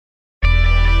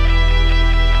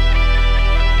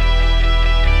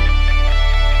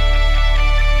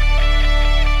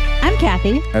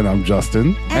Kathy. And I'm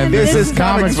Justin. And this is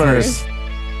ComicsVerse.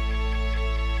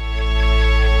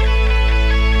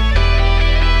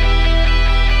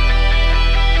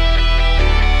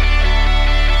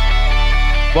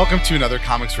 Welcome to another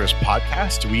ComicsVerse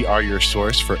podcast. We are your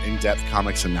source for in-depth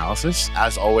comics analysis.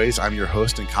 As always, I'm your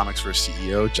host and ComicsVerse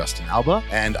CEO, Justin Alba,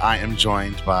 and I am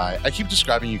joined by, I keep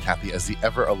describing you, Kathy, as the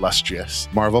ever-illustrious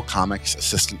Marvel Comics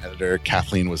assistant editor,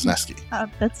 Kathleen Wisniewski.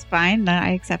 That's fine.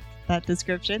 I accept that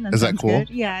description. Is that cool?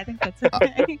 Good. Yeah, I think that's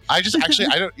okay. I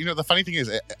don't, the funny thing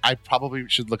is, I probably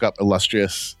should look up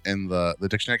illustrious in the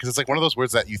dictionary because it's like one of those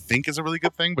words that you think is a really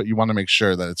good thing, but you want to make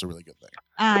sure that it's a really good thing.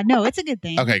 No, it's a good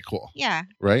thing. Okay, cool. Yeah.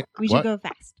 Right? We should go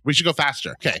fast. We should go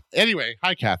faster. Okay. Anyway,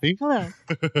 hi, Kathy. Hello.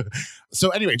 So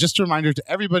anyway, just a reminder to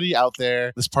everybody out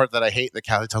there, this part that I hate that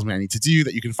Kathy tells me I need to do,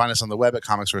 that you can find us on the web at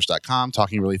comicsverse.com,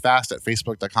 talking really fast at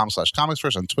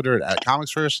facebook.com/comicsverse, on Twitter at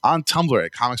comicsverse, on Tumblr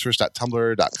at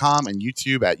comicsverse.tumblr.com, and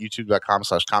YouTube at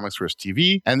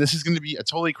youtube.com/comicsverse.tv. And this is going to be a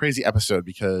totally crazy episode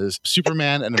because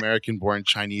Superman and American-born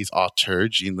Chinese auteur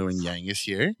Gene Luen Yang is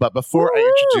here. But before I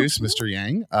introduce Mr.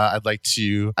 Yang,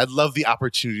 I'd love the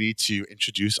opportunity to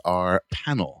introduce our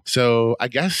panel. So I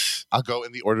guess I'll go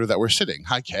in the order that we're sitting.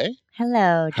 Hi, Kay.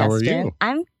 Hello, Justin. How are you?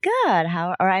 I'm good.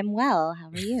 I'm well. How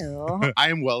are you? I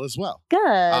am well as well. Good.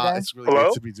 It's really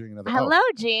good to be doing another. Hello,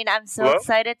 Gene. I'm so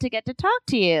excited to get to talk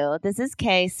to you. This is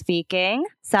Kay speaking.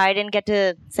 Sorry I didn't get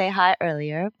to say hi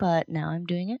earlier, but now I'm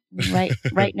doing it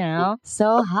right now.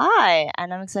 So hi,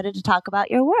 and I'm excited to talk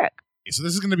about your work. So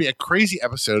this is going to be a crazy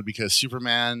episode because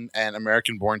Superman and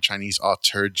American-born Chinese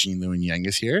auteur Gene Luen Yang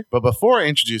is here. But before I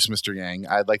introduce Mr. Yang,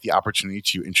 I'd like the opportunity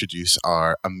to introduce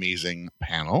our amazing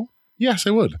panel. Yes, I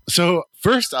would. So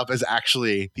first up is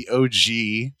actually the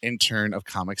OG intern of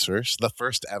ComicsVerse, the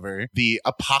first ever, the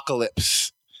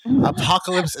Apocalypse.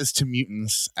 Apocalypse is to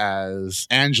mutants as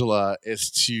Angela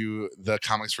is to the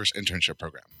ComicsVerse internship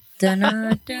program.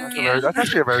 That's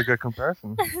actually a very good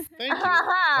comparison. Thank you. When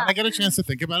I get a chance to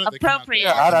think about it. Appropriate.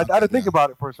 Yeah, I had to think about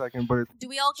it for a second, but do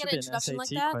we all get an introduction like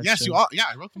that? Question. Yes, you all. Yeah,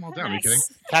 I wrote them all down. Nice. Are you kidding?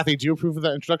 Kathy, do you approve of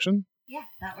that introduction? Yeah,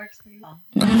 that works pretty well.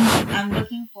 I'm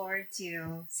looking forward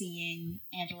to seeing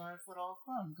Angela's little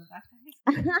clone go back to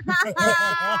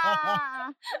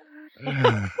high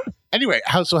school. Anyway,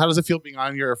 how does it feel being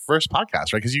on your first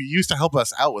podcast, right? Because you used to help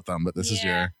us out with them, but this is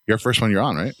your first one you're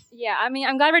on, right? Yeah, I mean,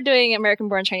 I'm glad we're doing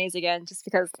American-born Chinese again, just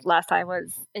because last time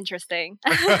was interesting.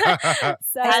 So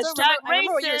I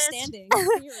remember where you were standing.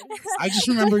 I just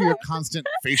remember your constant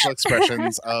facial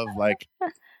expressions of like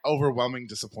overwhelming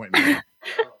disappointment.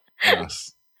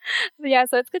 Yes. Yeah,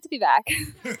 so it's good to be back.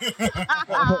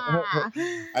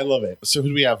 I love it. So who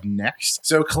do we have next?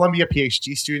 So Columbia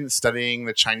PhD student studying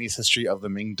the Chinese history of the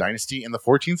Ming Dynasty in the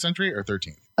 14th century or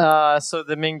 13th? So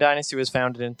the Ming Dynasty was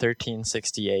founded in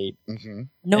 1368.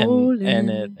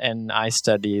 Mm-hmm. And I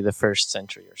study the first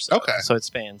century or so. Okay. So it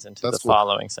spans into the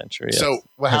following century. So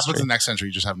what happens in the next century?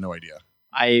 You just have no idea.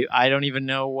 I don't even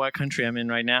know what country I'm in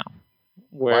right now.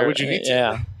 Why would you need to?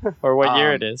 Yeah, or what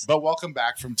year it is. But welcome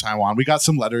back from Taiwan. We got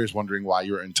some letters wondering why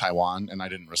you were in Taiwan, and I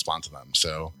didn't respond to them.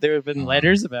 So there have been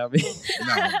letters about me.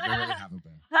 No, there really haven't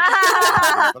been.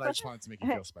 But I just wanted to make you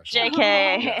feel special.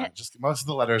 JK. Yeah, most of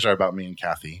the letters are about me and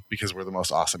Kathy because we're the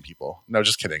most awesome people. No,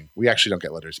 just kidding. We actually don't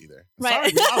get letters either.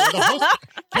 Right. Sorry, we're the host.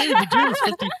 Hey, we're doing this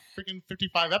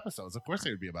 55 episodes. Of course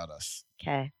they would be about us.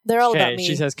 Okay. They're all about me.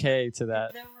 She says K to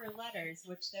that. There were letters,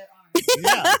 which there aren't.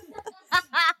 Yeah.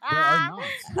 There are not.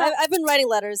 I've been writing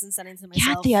letters and sending to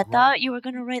myself. Kathy, I thought you were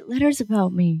going to write letters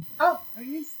about me. Oh, are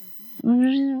you still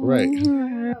Right.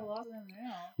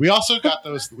 We also got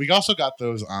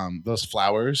those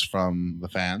flowers from the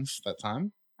fans that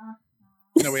time.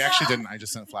 No, we actually didn't. I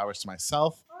just sent flowers to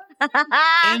myself.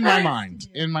 In my mind.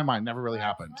 Never really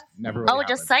happened.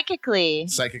 Just psychically.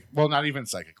 Well, not even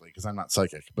psychically, because I'm not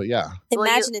psychic, but yeah.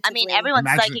 Imaginatively. Everyone's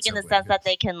psychic in the sense that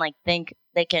they can think,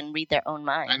 they can read their own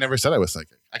mind. I never said I was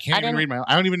psychic. I can't even read my own.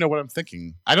 I don't even know what I'm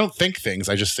thinking. I don't think things,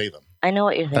 I just say them. I know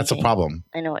what you're thinking. That's a problem.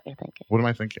 I know what you're thinking. What am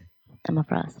I thinking? I'm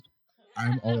oppressed.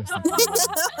 I'm always thinking.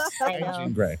 I know.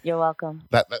 Jean Grey. You're welcome.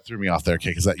 That threw me off there,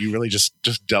 Kay, because that you really just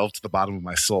delved to the bottom of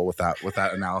my soul with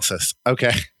that analysis.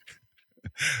 Okay.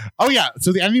 Oh yeah.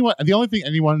 So the only thing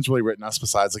anyone's really written us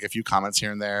besides like a few comments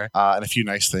here and there and a few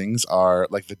nice things are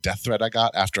like the death threat I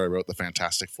got after I wrote the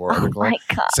Fantastic Four article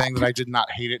saying that I did not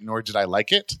hate it nor did I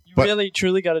like it. You really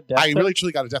truly got a death threat? I really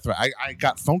truly got a death threat. I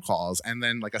got phone calls and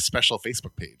then like a special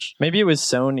Facebook page. Maybe it was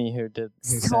Sony who did.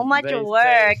 So much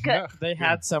work. They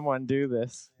had someone do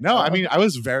this. No, I mean I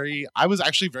was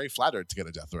actually very flattered to get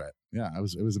a death threat. Yeah, it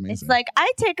was amazing. It's like,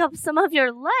 I take up some of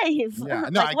your life. Yeah,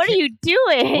 no, like, what are you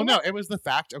doing? Well, no, it was the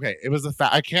fact. Okay, it was the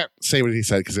fact. I can't say what he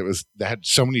said because they had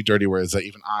so many dirty words that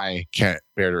even I can't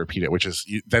bear to repeat it, which is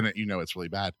then it's really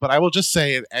bad. But I will just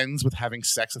say it ends with having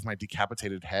sex with my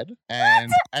decapitated head.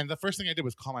 And the first thing I did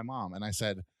was call my mom, and I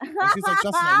said, and she's like,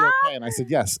 Justin, are you okay? And I said,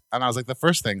 yes. And I was like, the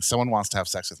first thing, someone wants to have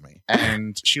sex with me.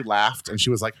 And she laughed, and she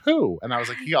was like, who? And I was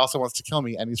like, he also wants to kill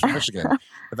me, and he's from Michigan.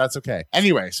 But that's okay.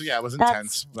 Anyway, so yeah, it was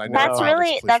intense.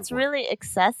 That's really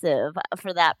excessive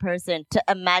for that person to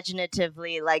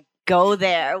imaginatively like go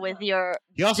there with your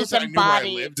He also said I knew where I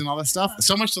lived and all this stuff.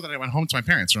 So much so that I went home to my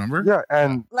parents, remember? Yeah,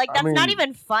 and like that's not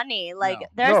even funny. Like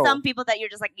there are some people that you're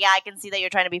just like, yeah, I can see that you're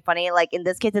trying to be funny. Like in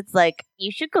this case, it's like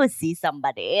you should go see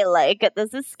somebody. Like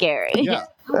this is scary. Yeah.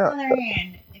 On the other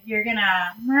hand, if you're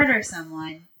gonna murder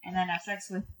someone and then have sex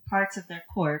with parts of their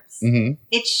corpse,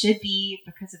 it should be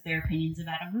because of their opinions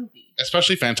about a movie.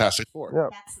 Especially Fantastic Four. Yeah.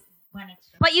 That's when it's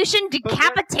But you shouldn't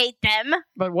decapitate them.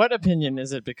 But what opinion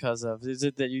is it because of? Is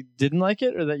it that you didn't like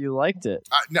it or that you liked it?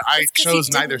 No, I chose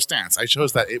neither stance. I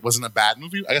chose that it wasn't a bad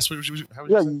movie. I guess how would you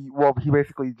say? Well, he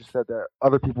basically just said that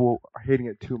other people are hating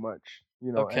it too much.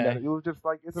 You know, Okay. and then it was just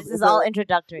like This is all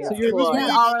introductory. So It's you're cool. really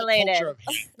It's all related.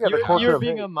 You're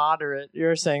being a moderate.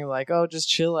 You're saying like, oh, just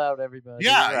chill out, everybody.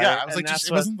 Yeah, right? yeah. I was And like,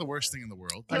 it wasn't the worst thing in the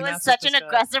world. It And was that's such what an this guy-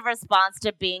 aggressive response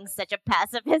to being such a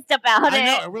pacifist about it. I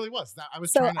know, it really was. I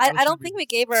was So trying to, I don't think we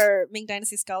gave our Ming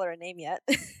Dynasty scholar a name yet.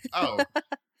 Oh.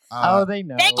 Oh, they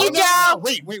know. Thank you, no, Joe.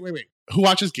 Wait. Who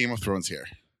watches Game of Thrones here?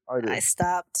 I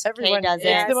stopped. Everyone does it's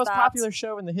it. the most Stopped. popular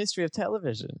show in the history of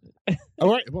television. All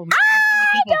right. Well, I'm asking the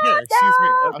people here. Excuse me.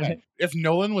 Okay. Okay. If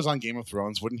Nolan was on Game of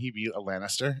Thrones, wouldn't he be a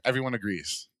Lannister? Everyone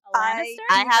agrees. I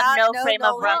have do no not know frame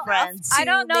of Nolan enough reference. to I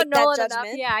don't know make that Nolan enough.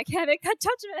 judgment. Yeah, I can't make that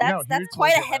judgment. That's No, he quite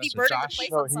a totally heavy Lannister. burden Josh? to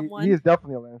place No, on someone. he is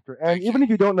definitely a Lannister. And even if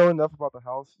you don't know enough about the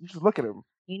house, you just look at him.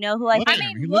 You know who I Look at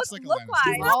think? him. He looks like a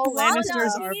Lannister. All blonde Lannisters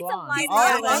enough. are He needs a blonde. light All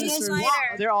hair. Lannisters He's are lighter.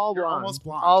 They're all You're blonde. almost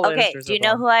blonde. All Okay, Lannisters do you are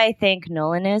know blonde. who I think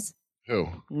Nolan is? Who?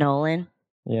 Nolan.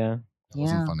 Yeah. That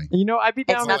wasn't funny. You know, I'd be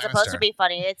down It's a not with supposed Lannister. to be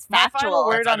funny. It's My final factual.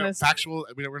 word on I don't- this. Factual.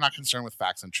 We're not concerned with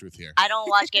facts and truth here. I don't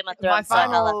watch Game of My Thrones, so I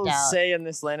final left out. say in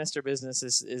this Lannister business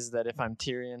is that if I'm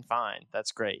Tyrion, fine,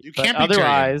 that's great. You But can't be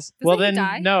otherwise, well Doesn't he then,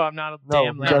 die? no, I'm not a No,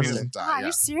 damn he No, he Lannister. doesn't die. Are Yeah.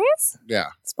 you serious? Yeah.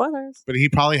 Spoilers. But he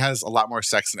probably has a lot more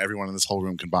sex than everyone in this whole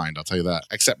room combined. I'll tell you that,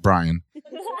 except Brian.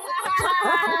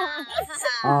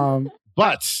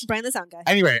 But Brian the sound guy.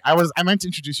 anyway, I meant to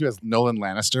introduce you as Nolan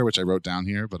Lannister, which I wrote down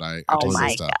here, but I Oh totally my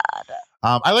messed up.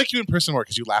 god. I like you in person more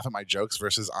because you laugh at my jokes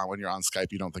versus when you're on Skype,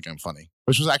 you don't think I'm funny.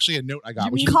 Which was actually a note I got.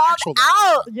 You Which mean was called actual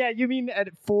out? Yeah, you mean at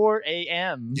 4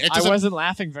 a.m. Yeah, it I doesn't- wasn't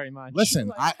laughing very much.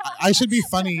 Listen, I should be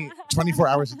funny 24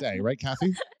 hours a day, right,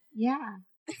 Kathy? Yeah.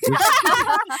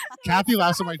 Kathy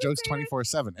laughs at my jokes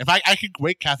 24/7. If I could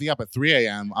wake Kathy up at 3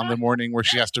 a.m. on the morning where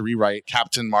she has to rewrite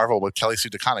Captain Marvel with Kelly Sue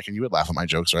DeConnick, and you would laugh at my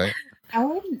jokes, right? I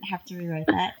wouldn't have to rewrite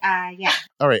that. Yeah.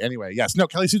 All right. Anyway, yes. No,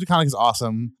 Kelly Sue DeConnick is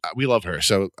awesome. We love her.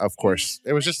 So of course,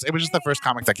 it was just the first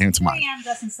comic that came to mind.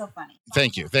 Justin's so funny.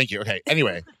 Thank you. Okay.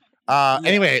 Anyway.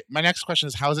 Anyway, my next question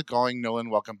is, how's it going, Nolan?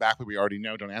 Welcome back. We already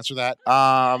know. Don't answer that.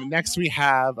 Next, we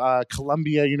have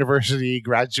Columbia University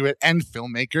graduate and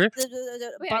filmmaker.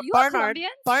 Wait, are you a Barnard. Colombian?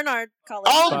 Barnard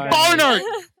College. Oh, Barnard!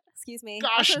 Excuse me.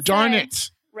 Gosh gonna darn say.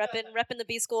 it! Reppin' the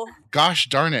B school. Gosh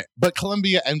darn it! But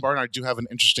Columbia and Barnard do have an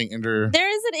interesting There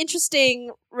is an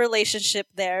interesting relationship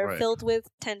there, Right. filled with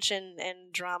tension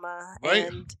and drama, Right.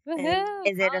 and Woohoo.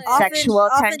 Is it a College. sexual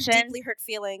often tension? deeply hurt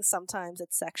feelings. Sometimes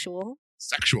it's sexual.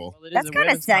 sexual. Well, it is That's a kinda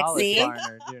women's college, sexy.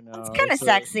 Barnard, you know, It's kind of so-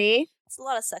 sexy. It's a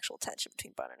lot of sexual tension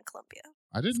between Barnard and Columbia.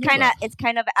 I didn't It's know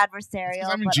kind of that. adversarial,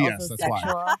 I'm in but GS, also that's why.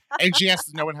 sexual. And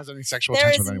GS, no one has any sexual There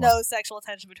tension is with anyone. no sexual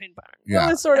tension between Barnard. Yeah.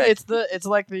 Well, it's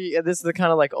like this is the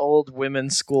kind of like old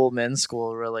women's school, men's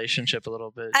school relationship a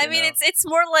little bit. I you mean, know? it's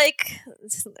more like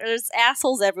there's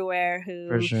assholes everywhere who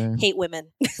For sure. hate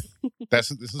women. This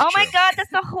is Oh my true. god,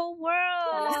 that's the whole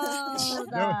world.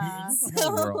 No, it's not the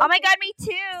whole world. Oh my god, me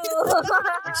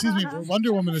too. Excuse me, where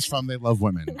Wonder Woman is from, they love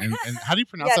women. And how do you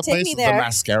pronounce Yeah, that take place? me The there.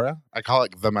 Mascara? I call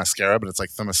it the Mascara, but it's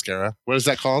like the Mascara. What is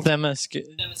that called? The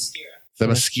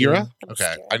Mascara?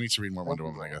 Okay, I need to read more Wonder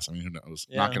Woman, I guess. I mean, who knows?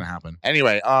 Yeah. Not going to happen.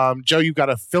 Anyway, Joe, you've got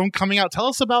a film coming out. Tell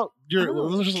us about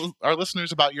our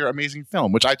listeners about your amazing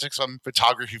film, which I took some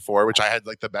photography for, which I had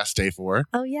like the best day for.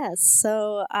 Oh, yes.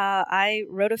 So I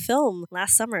wrote a film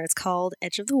last summer. It's called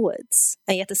Edge of the Woods.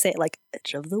 And you have to say it like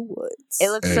Edge of the Woods. It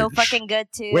looks so Edge. fucking good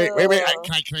too. Wait.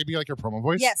 Can I be like your promo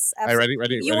voice? Yes. All right,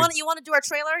 ready? You want to do our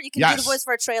trailer? You can do Yes. the voice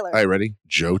for a trailer. All right, ready?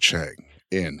 Joe Chang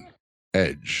in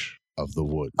Edge of the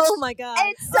Woods. Oh, my God.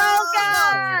 It's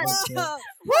so good. Whoa.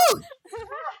 Woo!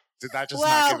 Did that just Wow.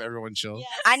 not give everyone chills?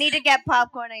 Yes. I need to get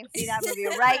popcorn and see that movie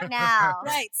right now.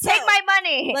 Right. Take so- my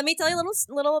money. Let me tell you a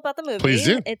little about the movie. Please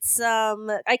do. It's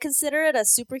I consider it a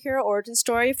superhero origin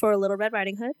story for Little Red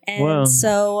Riding Hood. And Wow.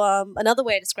 so another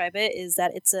way to describe it is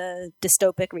that it's a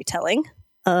dystopic retelling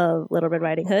of Little Red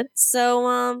Riding Hood.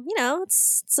 So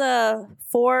it's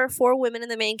four women in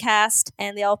the main cast,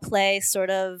 and they all play sort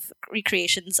of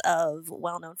recreations of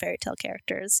well-known fairy tale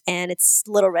characters. And it's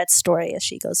Little Red's story as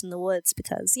she goes in the woods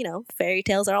because, fairy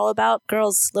tales are all about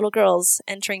little girls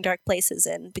entering dark places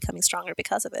and becoming stronger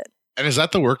because of it. And is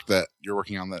that the work that you're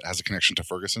working on that has a connection to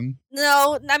Ferguson?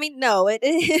 No, I mean no. It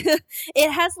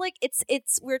it has like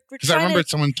we're Because I trying remember to.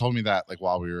 someone told me that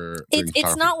while we were. doing It's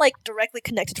photography. not like directly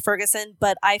connected to Ferguson,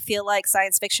 but I feel like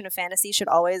science fiction and fantasy should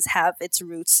always have its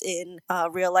roots in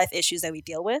real life issues that we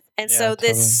deal with. And Yeah, so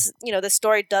this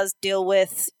story does deal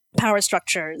with power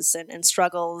structures and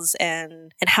struggles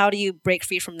and how do you break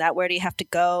free from that? Where do you have to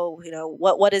go?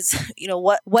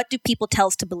 What do people tell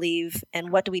us to believe,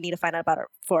 and what do we need to find out about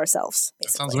for ourselves? That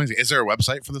sounds basically. amazing. Is there a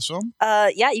website for this film?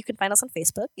 Yeah, you can find us on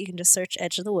Facebook. You can just search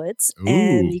Edge of the Woods. Ooh.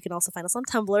 And you can also find us on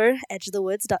Tumblr,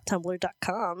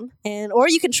 edgeofthewoods.tumblr.com. Or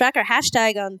you can track our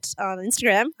hashtag on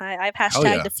Instagram. I've hashtagged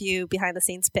yeah. a few behind the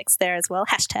scenes pics there as well.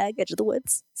 Hashtag Edge of the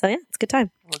Woods. So yeah, it's a good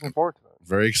time. Looking forward to that.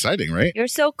 Very exciting, right? You're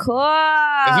so cool.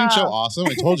 Isn't Joe awesome?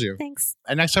 I told you. Thanks.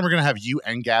 And next time we're gonna have you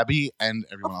and Gabby and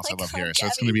everyone Oh else my I love God, here. So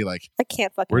it's Gabby. gonna be like I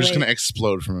can't fucking we're just wait. gonna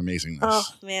explode from amazingness. Oh,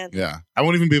 man. Yeah, I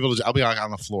won't even be able to. I'll be like on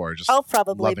the floor, just I'll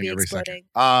probably loving be every exploding.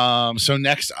 second. So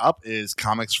next up is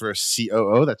ComicsVerse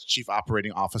COO. That's Chief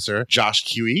Operating Officer Josh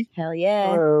Huey. Hell yeah.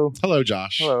 Hello. Hello,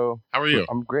 Josh. Hello. How are you?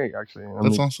 I'm great, actually.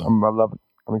 That's awesome.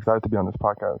 I'm excited to be on this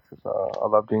podcast because I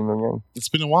love Gene Luen Yang. It's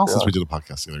been a while since Yeah. we did a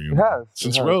podcast together. It has.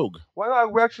 Since it has. Rogue. Well, I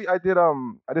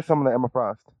did some of the Emma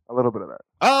Frost, a little bit of that.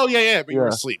 Oh yeah. But you were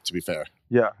Yeah. asleep. To be fair.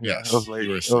 Yeah. Yes, It was late. you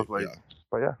were It was asleep, late. yeah.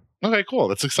 But yeah. Okay, cool.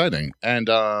 That's exciting. And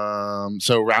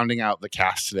so rounding out the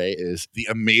cast today is the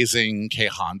amazing Kay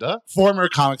Honda, former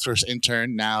ComicsVerse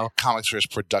intern, now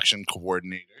ComicsVerse production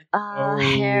coordinator.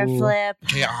 Hair flip.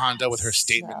 Kay Honda with her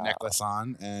statement So- necklace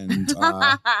on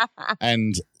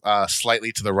and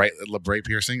slightly to the right, labrae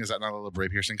piercing. Is that not a labrae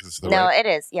piercing? Because it's to the No, right. it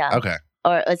is. Yeah. Okay.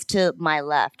 Or it's to my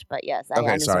left, but yes. I Okay.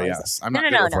 understand Sorry. what you're Yes. I'm No, not no,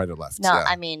 good no, with no. right or left. saying. No, yeah.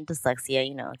 I mean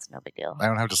dyslexia. It's no big deal. I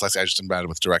don't have dyslexia. I just am bad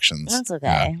with directions. That's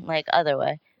okay. Like other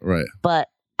way. Right. But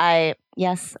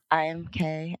yes, I am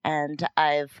Kay, and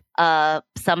I've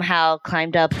somehow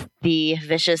climbed up the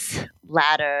vicious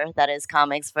ladder that is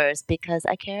ComicsVerse because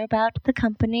I care about the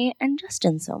company and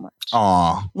Justin so much.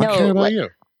 Aw. I No, care about like- you.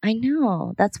 I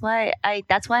know. That's why I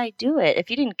do it.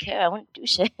 If you didn't care, I wouldn't do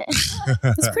shit.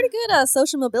 It's pretty good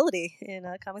social mobility in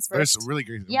ComicsVerse. But it's really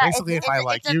great. Yeah, Basically, it's- if I it's-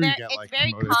 like it's a you, very- you get it's like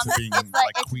very promoted to common- being it's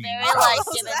like it's queen. very Proud. like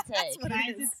give and take.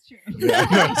 Sometimes it's true.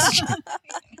 Yeah, it's true.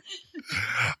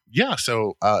 Yeah,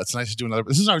 so it's nice to do another.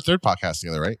 This is our third podcast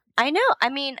together, right? I know. I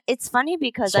mean, it's funny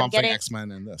because Swamp I'm Thing, getting.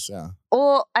 X-Men, and this, yeah.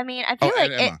 Well, I mean, I feel Oh,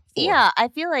 like and Emma, four. yeah, I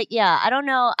feel like I don't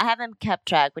know. I haven't kept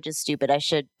track, which is stupid. I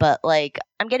should, but like,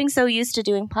 I'm getting so used to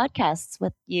doing podcasts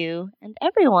with you and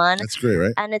everyone, That's great,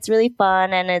 right? and it's really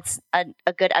fun, and it's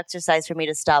a good exercise for me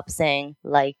to stop saying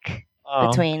like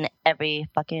between every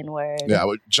fucking word. Yeah,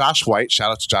 well, Josh White.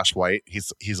 Shout out to Josh White.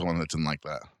 He's the one that didn't like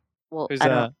that. Well, Who's I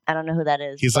that? don't know who that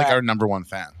is. He's like but- our number one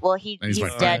fan. Well, and he's he's my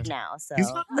dead friend. now, so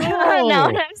He's not- no, No.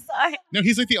 I'm sorry. No,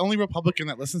 he's like the only Republican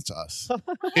that listens to us.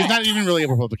 He's not even really a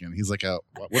Republican. He's like a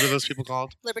what are those people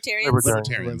called? Libertarians.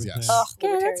 Libertarians. Yes. Oh,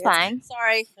 Yeah, that's libertarians. fine.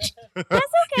 Sorry.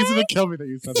 He's gonna kill me that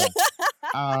you said that.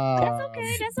 That's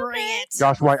okay. That's Bring okay. it.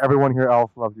 Josh White, everyone here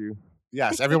else loves you.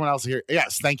 Yes, everyone else here.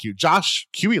 Yes, thank you. Josh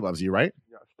Huey loves you, right?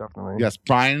 Yes, definitely. Yes,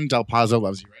 Brian Del Pazzo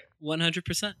loves you, right?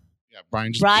 100%. Yeah,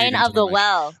 Brian. Just Brian breathed into of the mic.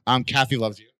 well. Kathy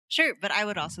loves you. Sure, but I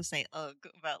would also say ugh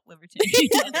about libertarian.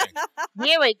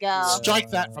 Here we go.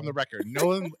 Strike that from the record. No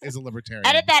one is a libertarian.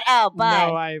 Edit that out. Bye.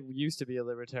 No, I used to be a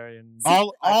libertarian.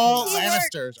 All Keyword-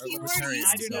 Lannisters are keyword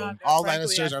libertarians. used to. so all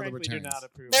frankly, Lannisters I are frankly libertarians. do not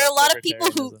approve There are a of lot of people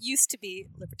who libertarianism. used to be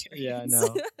libertarians. Yeah, I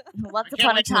know. Once I can't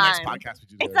upon a wait till the next time. podcast we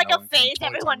do It's together. like That a one phase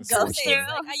totally everyone tells goes the through. story.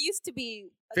 Like, I used to be.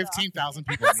 15,000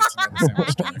 people need to know the sandwich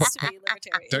I story. used to be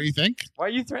libertarian. Don't you think? Why are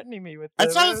you threatening me with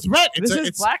It's not a threat. This is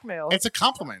It's blackmail. it's a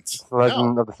compliment. The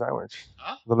legend of the sandwich.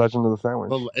 Huh? The legend of the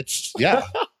sandwich. It's yeah.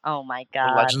 Oh my The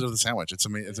god. Legend of the Sandwich. It's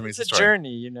amazing. It's an It's amazing a story.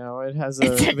 journey, you know. It has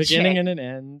It's a a beginning journey. and an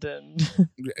end, and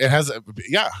It has a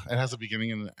It has a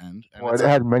beginning and an end. And Well, it's it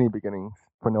had many beginnings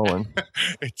for Nolan.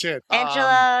 it did.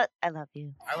 Angela, I love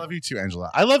you. I love you too, Angela.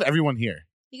 I love everyone here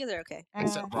You guys are okay.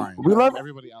 except Brian. We I love-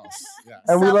 everybody else. Yeah.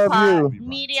 And we love Subpar, you.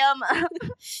 Medium.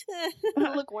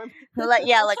 Lukewarm.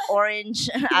 like orange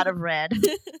out of red. No,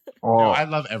 Oh, I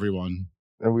love everyone.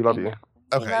 and we love you.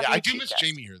 Okay, love yeah, you, I do miss chicas.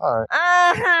 Jamie here. Though. All right.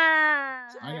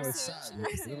 I know it's sad.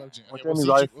 We love Jamie. Well, Okay, Jamie we'll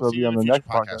Rice see will you be on in a the future next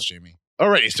podcast. Jamie.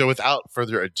 Alrighty, so without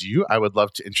further ado, I would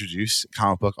love to introduce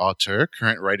comic book auteur,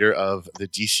 current writer of the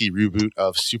DC reboot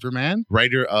of Superman,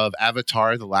 writer of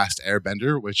Avatar: The Last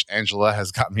Airbender, which Angela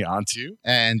has got me onto,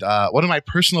 and one of my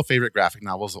personal favorite graphic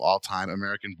novels of all time,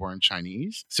 American Born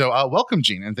Chinese. So welcome,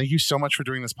 Gene, and thank you so much for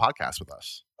doing this podcast with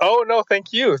us. Oh, no,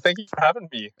 thank you. Thank you for having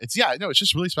me. It's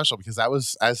just really special because that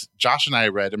was, as Josh and I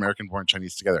read American Born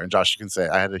Chinese together, and Josh, you can say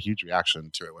I had a huge reaction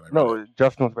to it when I read it.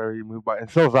 Justin was very moved by it, and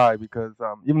so was I, because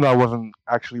even though I wasn't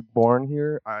actually born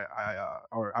here, I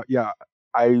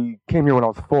came here when I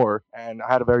was 4, and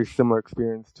I had a very similar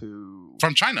experience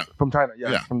From China,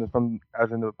 yeah. From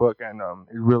as in the book, and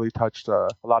it really touched a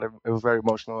lot of. It was very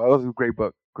emotional. It was a great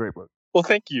book. Well,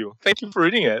 thank you for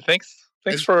reading it.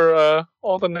 Thanks for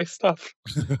all the nice stuff.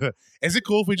 Is it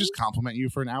cool if we just compliment you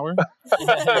for an hour?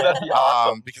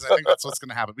 Because I think that's what's going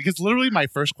to happen. Because literally my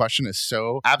first question is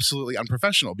so absolutely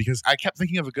unprofessional, because I kept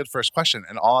thinking of a good first question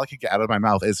and all I could get out of my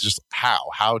mouth is just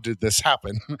how did this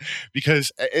happen?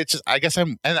 Because it's just,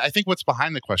 and I think what's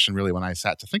behind the question really when I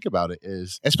sat to think about it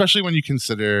is, especially when you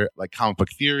consider like comic book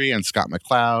theory and Scott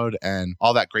McCloud and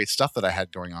all that great stuff that I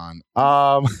had going on.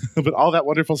 But all that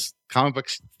wonderful comic book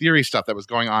theory stuff that was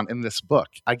going on in this book.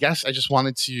 I guess I just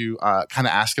wanted to kind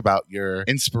of ask about your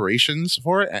inspirations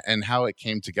for it and how it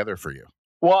came together for you.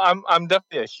 Well, I'm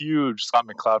definitely a huge Scott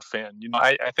McCloud fan. You know,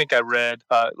 I think I read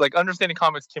Understanding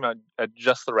Comics came out at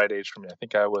just the right age for me. I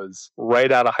think I was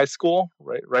right out of high school,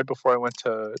 right before I went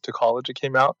to college. It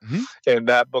came out, and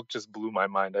that book just blew my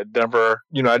mind. I'd never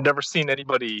seen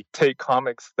anybody take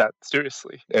comics that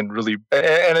seriously and really.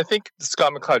 And I think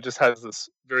Scott McCloud just has this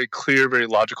very clear, very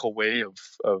logical way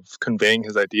of conveying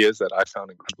his ideas that I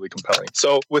found incredibly compelling.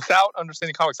 So without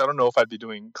Understanding Comics, I don't know if I'd be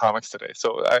doing comics today.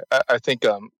 So I think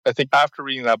after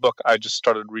reading that book, I just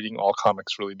started reading all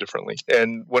comics really differently.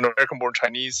 And when I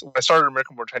started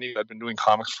American Born Chinese, I'd been doing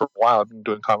comics for a while. I've been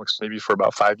doing comics maybe for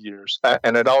about 5 years.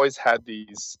 And I'd always had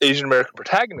these Asian American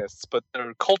protagonists, but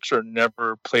their culture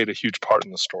never played a huge part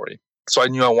in the story. So I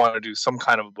knew I wanted to do some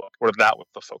kind of a book where that was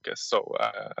the focus. So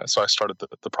I started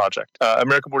the project.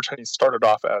 American Born Chinese started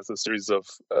off as a series of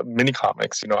mini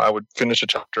comics. You know, I would finish a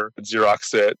chapter, I'd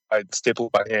Xerox it, I'd staple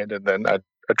it by hand, and then I'd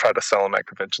try to sell them at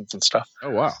conventions and stuff.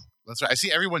 Oh, wow. That's right. I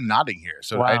see everyone nodding here.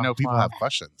 So Wow. I know people have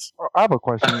questions. I have a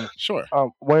question. Sure.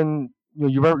 When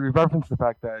you referenced the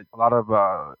fact that a lot of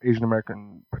Asian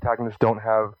American protagonists don't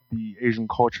have the Asian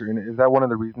culture in it. Is that one of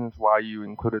the reasons why you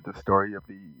included the story of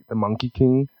the Monkey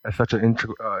King as such an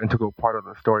integral part of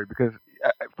the story? Because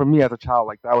for me as a child,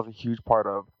 like that was a huge part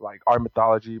of like our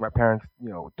mythology. My parents,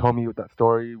 told me that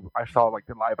story. I saw like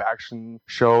the live action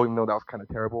show, even though that was kind of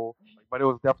terrible. But it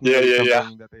was definitely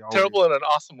something that they always... Terrible in an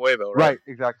awesome way, though, right? Right,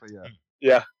 exactly, yeah.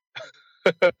 Yeah.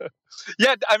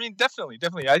 Yeah, I mean, definitely.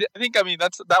 I think, that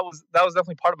was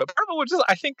definitely part of it. Part of it was just,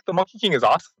 I think the Monkey King is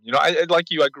awesome. You know, I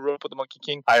like you. I grew up with the Monkey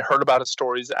King. I heard about his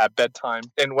stories at bedtime,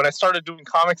 and when I started doing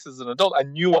comics as an adult, I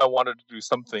knew I wanted to do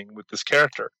something with this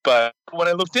character. But when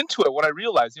I looked into it, what I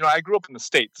realized, I grew up in the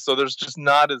States, so there's just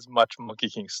not as much Monkey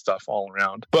King stuff all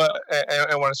around. But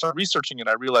and when I started researching it,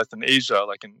 I realized in Asia,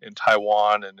 like in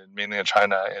Taiwan and in mainland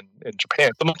China and in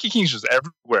Japan, the Monkey King is just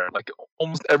everywhere. Like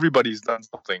almost everybody's done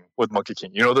something with Monkey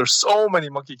King. There's so many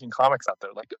Monkey King comics out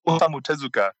there. Like Osamu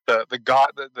Tezuka,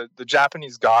 the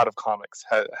Japanese god of comics,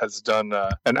 has done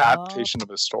an adaptation of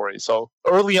his story. So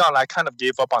early on, I kind of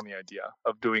gave up on the idea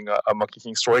of doing a Monkey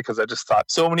King story because I just thought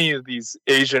so many of these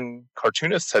Asian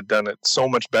cartoonists had done it so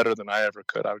much better than I ever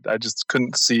could. I just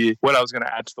couldn't see what I was going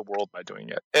to add to the world by doing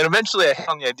it. And eventually, I hit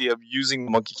on the idea of using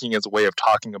Monkey King as a way of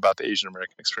talking about the Asian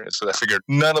American experience. So I figured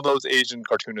none of those Asian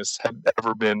cartoonists had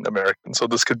ever been American. So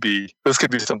this could be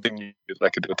something I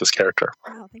could do with this character.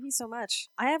 Wow, thank you so much.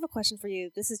 I have a question for you.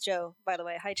 This is Joe, by the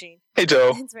way. Hi, Gene. Hey,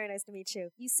 Joe. It's very nice to meet you.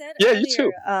 You said earlier, you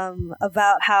too.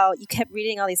 About how you kept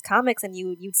reading all these comics and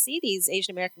you'd see these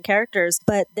Asian American characters,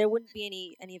 but there wouldn't be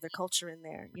any of their culture in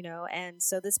there, And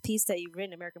so this piece that you've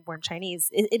written, American Born Chinese,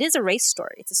 it is a race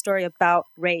story. It's a story about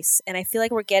race, and I feel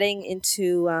like we're getting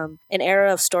into an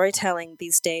era of storytelling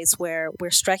these days where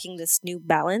we're striking this new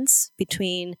balance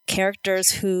between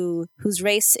characters whose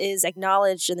race is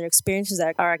acknowledged and their experiences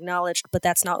are acknowledged, but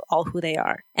that's not all who they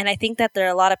are. And I think that there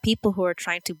are a lot of people who are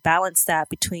trying to balance that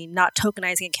between not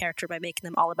tokenizing a character by making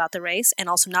them all about the race and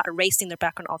also not erasing their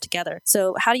background altogether.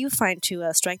 So how do you find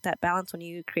to strike that balance when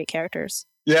you create characters?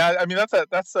 Yeah, I mean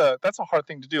that's a hard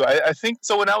thing to do. I think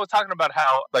so. When I was talking about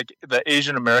how like the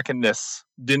Asian Americanness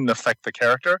didn't affect the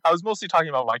character, I was mostly talking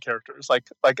about my characters. Like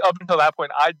up until that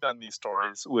point, I'd done these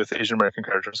stories with Asian American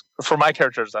characters. For my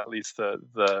characters, at least,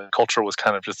 the culture was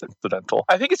kind of just incidental.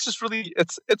 I think it's just really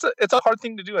it's a hard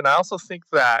thing to do, and I also think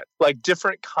that like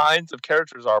different kinds of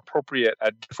characters are appropriate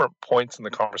at different points in the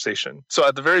conversation. So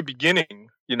at the very beginning,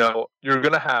 you're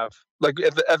gonna have. Like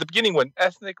at the beginning, when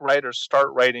ethnic writers start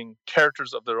writing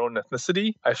characters of their own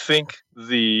ethnicity, I think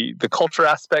the culture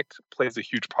aspect plays a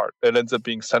huge part. It ends up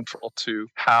being central to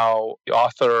how the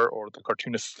author or the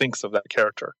cartoonist thinks of that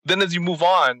character. Then as you move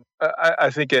on,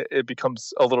 I think it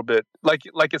becomes a little bit like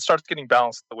it starts getting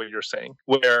balanced the way you're saying,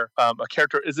 where a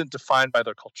character isn't defined by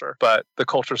their culture, but the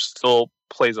culture still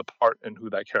plays a part in who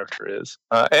that character is,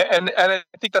 and I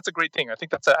think that's a great thing. I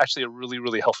think that's actually a really,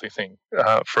 really healthy thing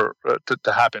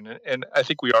to happen, and I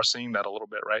think we are seeing that a little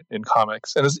bit, right, in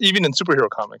comics, and even in superhero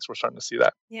comics, we're starting to see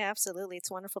that. Yeah, absolutely.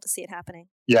 It's wonderful to see it happening.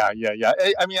 Yeah.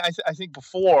 I mean, I think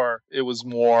before it was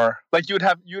more like you'd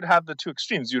have the two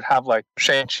extremes. You'd have like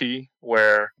Shang-Chi,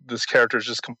 where this character is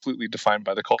just completely defined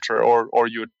by the culture, or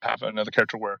you would have another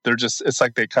character where it's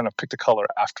like they kind of picked a color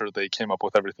after they came up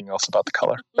with everything else about the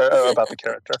color, about the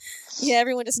character. Yeah,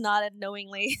 everyone just nodded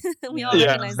knowingly. We all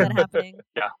recognize that happening.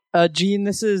 Yeah. Gene,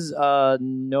 this is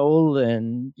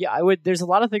Nolan. Yeah, there's a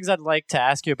lot of things I'd like to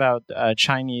ask you about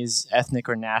Chinese ethnic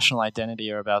or national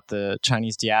identity, or about the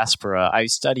Chinese diaspora. I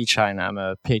study China. I'm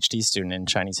a PhD student in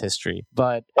Chinese history.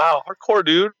 But wow, hardcore,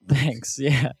 dude. Thanks.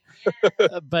 Yeah.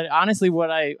 But honestly,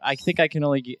 what I think I can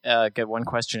only get one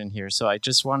question in here. So I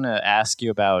just want to ask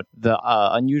you about the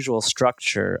unusual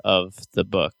structure of the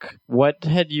book. What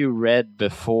had you read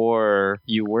before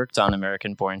you worked on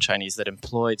American Born Chinese that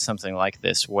employed something like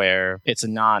this, where it's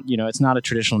not a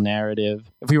traditional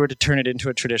narrative? If we were to turn it into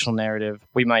a traditional narrative,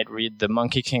 we might read the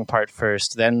Monkey King part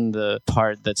first, then the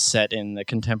part that's set in the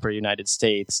contemporary United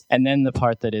States, and then the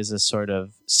part that is a sort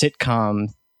of sitcom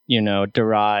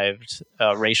derived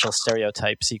racial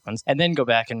stereotype sequence, and then go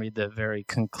back and read the very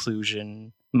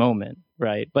conclusion moment,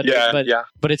 right? But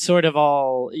it's sort of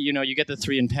all, you get the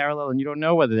three in parallel, and you don't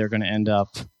know whether they're going to end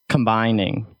up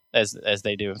combining as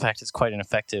they do. In fact, it's quite an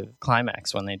effective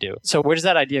climax when they do. So where does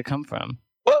that idea come from?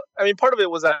 Well, I mean, part of it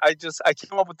was that I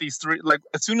came up with these three, like,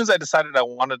 as soon as I decided I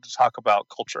wanted to talk about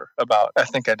culture, about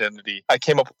ethnic identity, I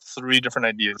came up with three different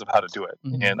ideas of how to do it.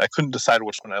 Mm-hmm. And I couldn't decide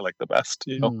which one I liked the best,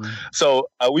 Mm-hmm. So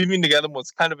weaving together was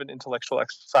kind of an intellectual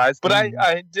exercise, but mm-hmm.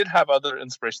 I did have other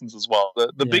inspirations as well.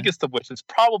 The biggest of which is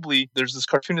probably, there's this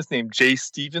cartoonist named Jay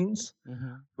Stevens,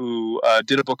 mm-hmm. who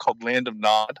did a book called Land of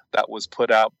Nod that was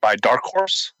put out by Dark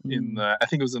Horse I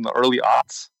think it was in the early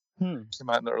aughts. Came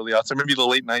out in the early aughts, or maybe the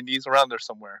late 90s, around there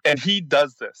somewhere. And he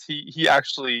does this. He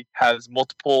actually has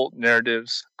multiple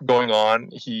narratives going on.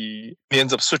 He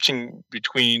ends up switching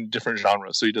between different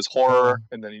genres. So he does horror,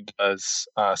 and then he does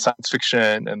science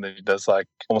fiction, and then he does like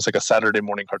almost like a Saturday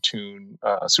morning cartoon,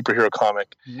 superhero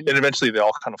comic. And eventually they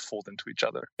all kind of fold into each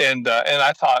other. And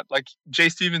I thought, like, Jay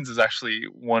Stevens is actually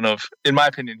in my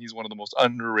opinion, he's one of the most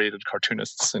underrated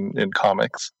cartoonists in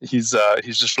comics. He's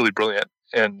just really brilliant.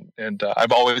 And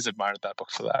I've always admired that book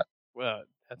for that. Well,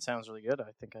 that sounds really good.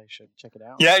 I think I should check it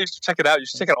out. Yeah, you should check it out. You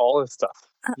should check out all this stuff.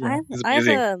 I have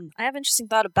an interesting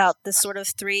thought about this sort of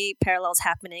three parallels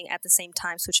happening at the same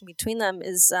time, switching between them,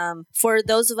 is for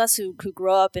those of us who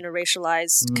grow up in a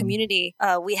racialized community,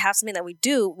 we have something that we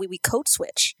do. We code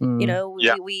switch.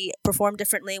 We perform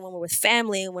differently when we're with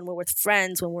family, when we're with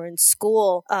friends, when we're in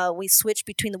school. We switch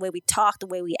between the way we talk, the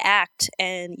way we act,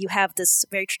 and you have this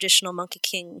very traditional Monkey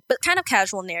King, but kind of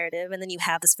casual narrative, and then you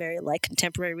have this very like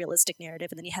contemporary realistic narrative,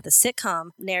 and then you have the sitcom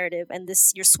narrative, and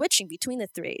you're switching between the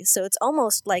three. So it's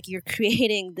almost like you're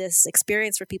creating this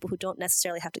experience for people who don't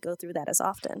necessarily have to go through that as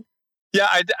often. Yeah,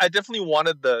 I definitely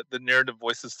wanted the narrative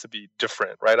voices to be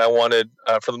different, right? I wanted,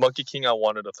 for the Monkey King, I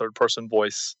wanted a third-person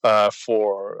voice.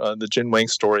 For the Jin Wang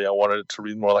story, I wanted it to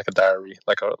read more like a diary,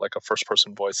 like a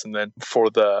first-person voice. And then for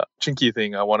the Chinky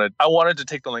thing, I wanted to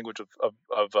take the language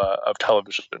of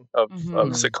television, of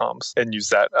sitcoms, and use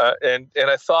that. And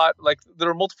I thought, like, there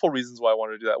are multiple reasons why I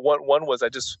wanted to do that. One was I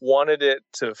just wanted it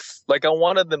to, I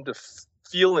wanted them to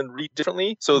feel and read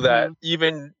differently, so that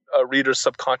even a reader's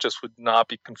subconscious would not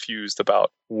be confused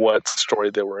about what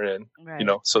story they were in, right.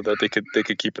 So that they could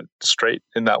keep it straight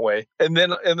in that way. And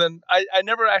then I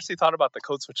never actually thought about the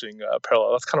code switching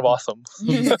parallel. That's kind of awesome.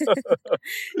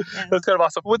 That's kind of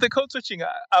awesome. With the code switching,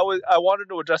 I wanted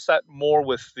to address that more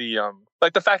with the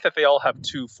like the fact that they all have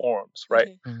two forms, right?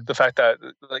 Mm-hmm. The fact that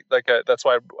that's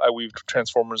why I weaved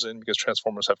Transformers in, because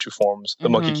Transformers have two forms. The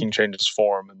Monkey King changes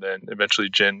form, and then eventually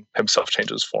Jin himself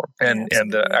changes form, and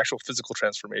the actual physical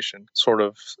transformation sort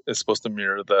of is supposed to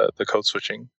mirror the code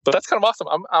switching. But that's kind of awesome.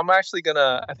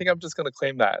 I think I'm just gonna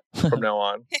claim that from now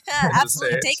on.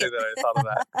 Absolutely, take say it. that I thought of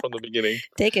that from the beginning.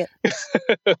 Take it.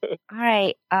 All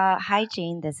right. Hi,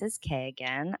 Gene. This is Kay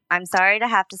again. I'm sorry to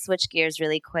have to switch gears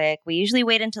really quick. We usually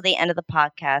wait until the end of the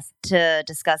podcast to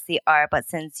discuss the art, but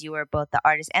since you are both the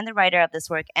artist and the writer of this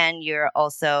work, and you're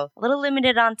also a little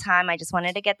limited on time, I just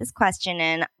wanted to get this question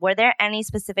in. Were there any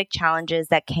specific challenges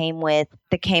that came with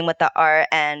the art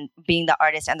and being the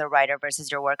artist and the writer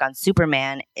versus your work on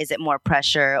Superman? Is it more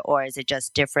pressure or is it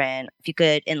just different? If you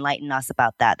could enlighten us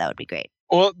about that, that would be great.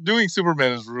 Well, doing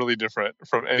Superman is really different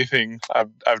from anything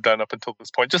I've done up until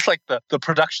this point. Just like the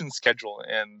production schedule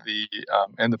and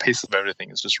the pace of everything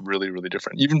is just really, really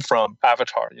different. Even from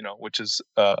Avatar, which is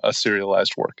a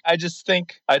serialized work. I just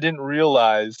think I didn't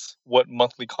realize what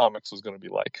monthly comics was going to be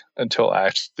like until I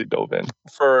actually dove in.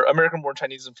 For American Born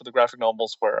Chinese and for the graphic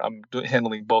novels, where I'm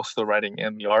handling both the writing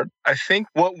and the art, I think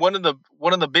one of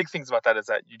the big things about that is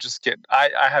that you just get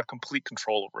I have complete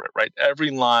control over it. Right,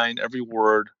 every line, every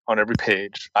word on every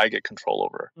page, I get control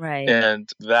over. Right. And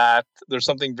that there's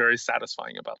something very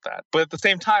satisfying about that. But at the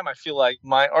same time, I feel like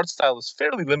my art style is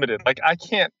fairly limited. Like I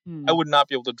would not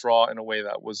be able to draw in a way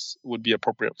that would be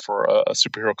appropriate for a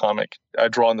superhero comic. I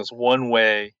draw in this one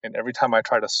way, and every time I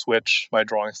try to switch, my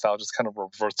drawing style just kind of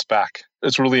reverts back.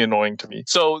 It's really annoying to me.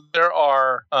 So there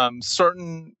are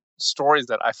certain stories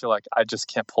that I feel like I just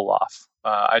can't pull off.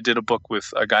 I did a book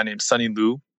with a guy named Sunny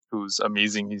Liu, who's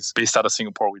amazing. He's based out of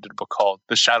Singapore. We did a book called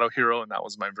The Shadow Hero, and that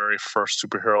was my very first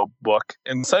superhero book.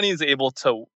 And Sunny is able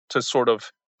to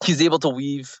he's able to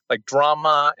weave like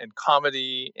drama and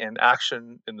comedy and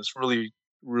action in this really,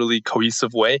 really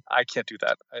cohesive way. I can't do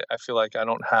that. I feel like I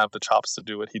don't have the chops to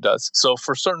do what he does. So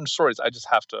for certain stories, I just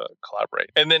have to collaborate.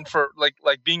 And then for like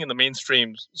being in the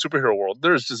mainstream superhero world,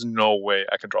 there's just no way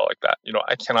I can draw like that.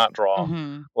 I cannot draw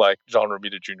like John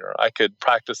Romita Jr. I could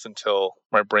practice until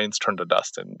my brain's turned to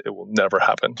dust, and it will never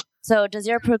happen. So does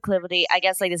your proclivity, I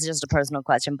guess like this is just a personal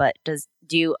question, but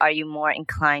are you more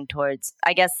inclined towards,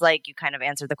 I guess like you kind of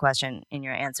answered the question in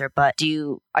your answer, but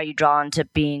are you drawn to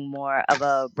being more of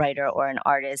a writer or an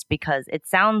artist? Because it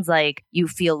sounds like you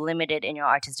feel limited in your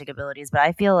artistic abilities, but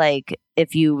I feel like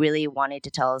if you really wanted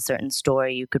to tell a certain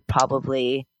story, you could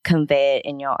probably convey it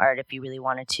in your art if you really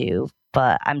wanted to.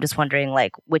 But I'm just wondering,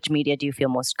 like, which media do you feel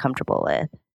most comfortable with?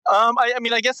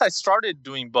 I guess I started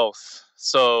doing both.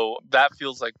 So that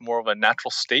feels like more of a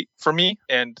natural state for me.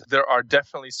 And there are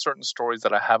definitely certain stories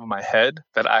that I have in my head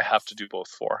that I have to do both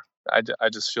for. I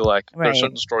just feel like there are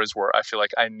certain stories where I feel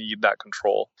like I need that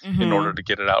control in order to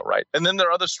get it out right. And then there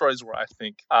are other stories where I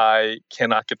think I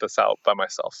cannot get this out by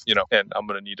myself, and I'm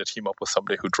going to need to team up with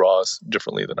somebody who draws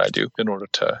differently than I do in order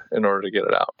to get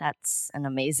it out. That's an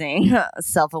amazing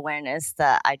self-awareness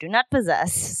that I do not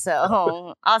possess.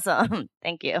 So awesome.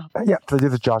 Thank you. Yeah. So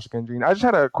this is Josh again, Gene. I just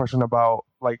had a question about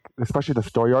especially the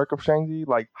story arc of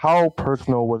Shang-Chi. How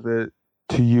personal was it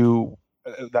to you,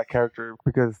 that character?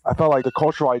 Because I felt like the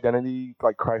cultural identity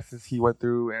crisis he went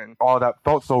through and all that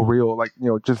felt so real.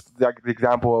 Just the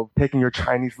example of taking your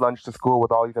Chinese lunch to school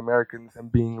with all these Americans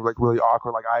and being really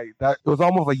awkward. It was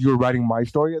almost like you were writing my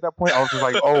story at that point. I was just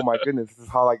like, oh my goodness, this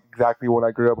is how exactly when I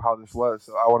grew up, how this was.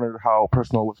 So I wondered how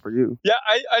personal it was for you. Yeah,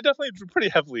 I definitely drew pretty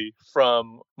heavily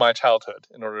from my childhood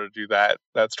in order to do that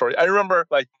story. I remember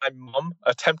my mom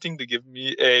attempting to give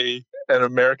me an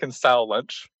American style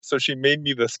lunch. So she made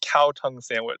me this cow tongue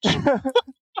sandwich.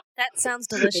 That sounds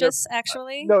delicious,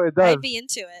 actually. No, it does. I'd be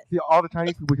into it. See, all the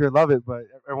Chinese people here love it, but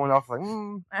everyone else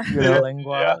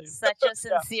is Such a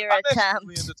sincere attempt. I'm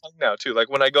actually into tongue now too.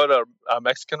 When I go to a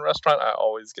Mexican restaurant, I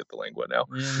always get the lengua now.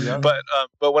 Yeah.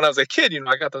 But when I was a kid,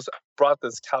 I brought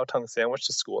this cow tongue sandwich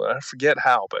to school, and I forget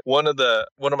how, but one of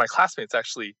my classmates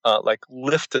actually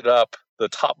lifted up the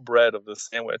top bread of the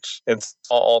sandwich and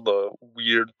saw all the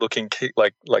weird looking cake,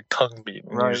 like tongue meat,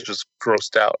 and he was just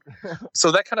grossed out.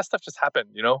 So that kind of stuff just happened,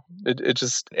 it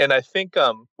just, and I think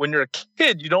when you're a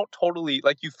kid, you don't totally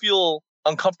you feel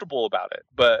uncomfortable about it,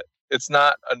 but it's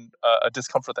not a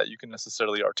discomfort that you can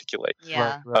necessarily articulate.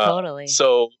 Yeah, totally.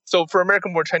 So for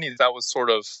American Born Chinese, that was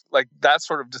sort of that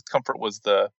sort of discomfort was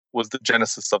the was the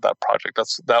genesis of that project.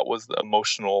 That was the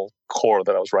emotional core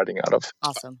that I was writing out of.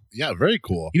 Awesome. Yeah, very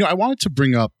cool. I wanted to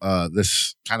bring up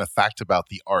this kind of fact about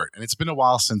the art, and it's been a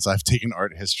while since I've taken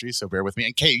art history, so bear with me.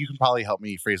 And Kate, you can probably help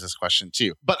me phrase this question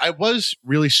too. But I was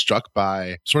really struck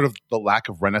by sort of the lack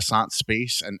of Renaissance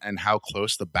space and how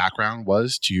close the background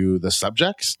was to the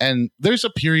subjects. And there's a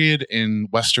period in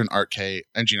Western art, Kate,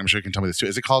 and Gene, I'm sure you can tell me this too.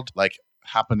 Is it called like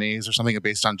Japanese or something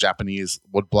based on Japanese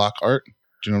woodblock art?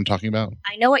 Do you know what I'm talking about?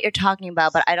 I know what you're talking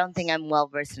about, but I don't think I'm well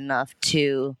versed enough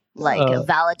to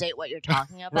validate what you're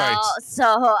talking about. Right. So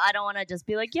I don't want to just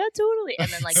be like, yeah, totally, and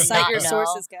then like Cite your know.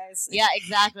 sources, guys. Yeah,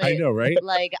 exactly. I know, right?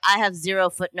 Like I have 0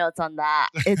 footnotes on that.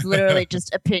 It's literally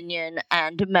just opinion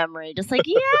and memory. Just like,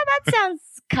 yeah, that sounds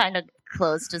kind of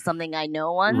close to something I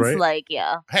know once. Right. Like,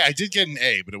 yeah. Hey, I did get an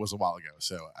A, but it was a while ago.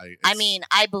 So I mean,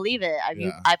 I believe it.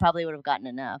 I probably would have gotten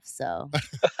enough. So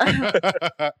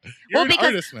You're an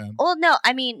artist, man. Well, no,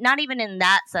 I mean, not even in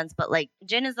that sense, but like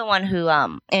Jin is the one who,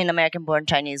 in American Born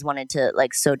Chinese, wanted to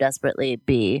like so desperately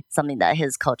be something that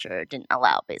his culture didn't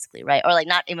allow, basically, right? Or like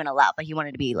not even allow, but he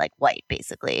wanted to be like white,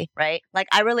 basically, right? Like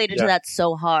I related to that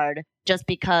so hard. Just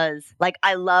because, like,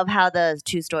 I love how the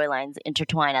two storylines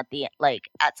intertwine at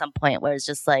some point where it's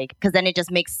just like, because then it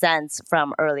just makes sense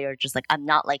from earlier, just like, I'm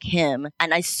not like him.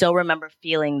 And I so remember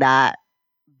feeling that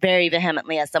very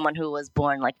vehemently as someone who was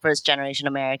born like first generation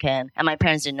American, and my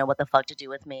parents didn't know what the fuck to do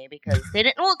with me because they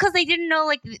didn't know,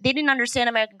 like, they didn't understand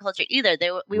American culture either.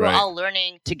 We were all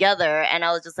learning together, and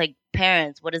I was just like,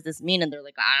 parents, what does this mean? And they're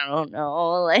like, I don't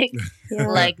know. Like,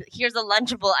 like, here's a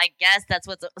Lunchable. I guess that's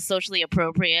what's socially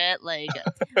appropriate. Like,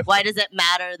 why does it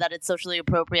matter that it's socially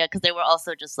appropriate? Because they were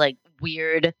also just like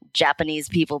weird Japanese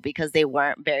people because they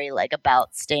weren't very like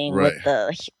about staying with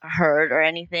the herd or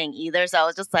anything either. So I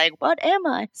was just like, what am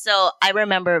I? So I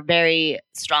remember very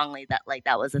strongly that like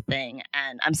that was a thing.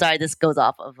 And I'm sorry, this goes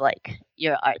off of like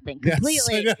your art thing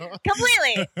completely. Yes,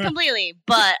 completely.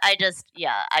 But I just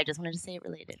wanted to say it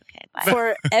related. Okay. Bye.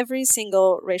 For every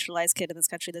single racialized kid in this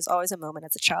country, there's always a moment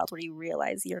as a child where you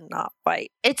realize you're not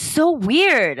white. It's so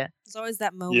weird. There's always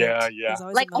that moment. Yeah.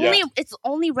 Like it's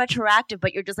only retroactive,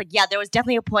 but you're just like, yeah, there was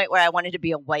definitely a point where I wanted to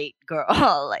be a white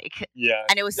girl, like,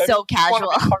 and it was so casual. You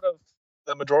want to be part of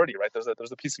the majority, right? There's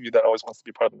a piece of you that always wants to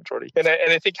be part of the majority, and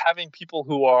I think having people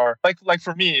who are like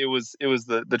for me, it was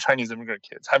the Chinese immigrant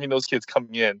kids. Having those kids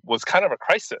coming in was kind of a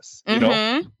crisis, you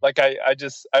know. Like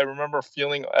I remember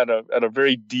feeling at a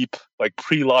very deep, like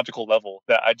pre-logical level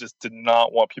that I just did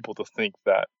not want people to think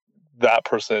that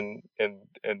person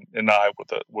and I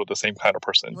were the same kind of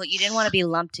person. Well, you didn't want to be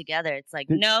lumped together. It's like,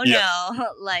 no,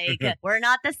 like we're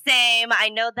not the same. I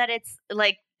know that it's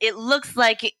like, it looks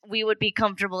like we would be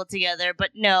comfortable together,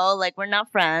 but no, like we're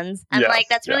not friends. And like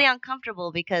that's really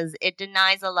uncomfortable because it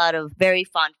denies a lot of very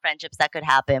fond friendships that could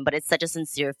happen, but it's such a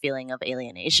sincere feeling of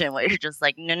alienation where you're just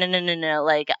like, no.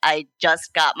 Like I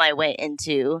just got my way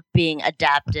into being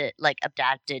adapted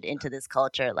into this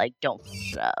culture. Like don't fuck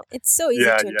it up. It's so easy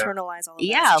to internalize all of that.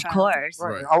 Yeah, as a of child. course.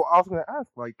 Right. I was going to ask,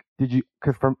 like, did you,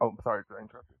 because sorry to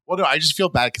interrupt you. Well, no, I just feel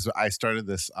bad because I started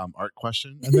this art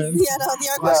question. And then, the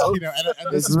art question.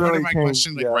 And this is part of my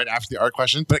question, like right after the art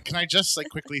question. But can I just like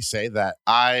quickly say that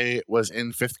I was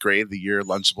in 5th grade the year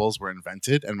Lunchables were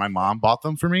invented, and my mom bought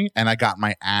them for me, and I got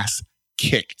my ass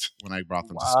kicked when I brought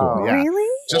them to school. Yeah. Really?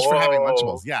 Just for having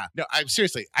Lunchables. Yeah. No, I'm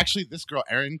seriously. Actually, this girl,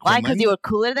 Erin. Why? Because you were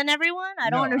cooler than everyone? I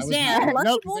don't understand.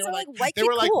 Lunchables are like white They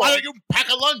were like, cool. why don't you pack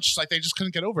a lunch? Like, they just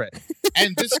couldn't get over it.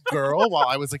 And this girl, while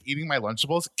I was like eating my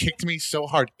Lunchables, kicked me so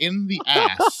hard in the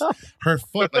ass. Her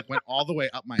foot like went all the way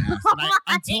up my ass. And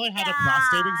until I had a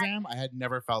prostate exam, I had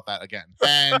never felt that again.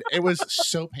 And it was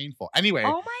so painful. Anyway.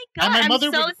 Oh my God. I'm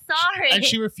so sorry. And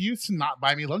she refused to not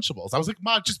buy me Lunchables. I was like,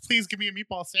 Mom, just please give me a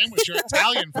meatball sandwich. You're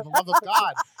Italian, for the love of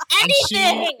God.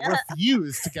 Anything. And she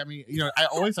refused to get me, I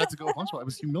always had to go with Lunchable. It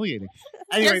was humiliating.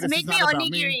 Anyway, just make me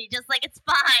onigiri. Just like it's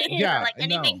fine. Yeah, like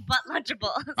anything but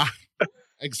Lunchables.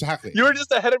 Exactly. You were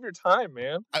just ahead of your time,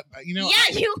 man. Yeah,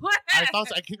 you were. I thought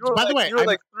you were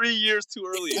like 3 years too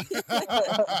early.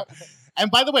 And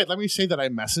by the way, let me say that I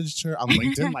messaged her on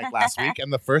LinkedIn like last week,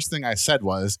 and the first thing I said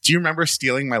was, "Do you remember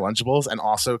stealing my Lunchables and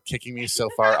also kicking me so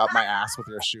far up my ass with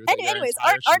your shoes?" Anyways,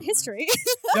 art history.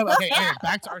 No, okay, anyway,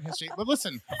 back to art history. But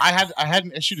listen, I had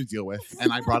an issue to deal with,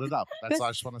 and I brought it up. That's all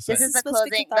I just want to say. This is the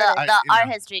closing. The art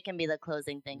history can be the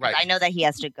closing thing. Right. I know that he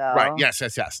has to go. Right. Yes. So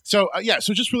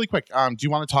so just really quick, do you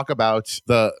want to talk about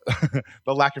the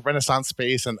the lack of Renaissance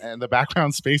space and the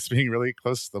background space being really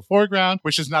close to the foreground,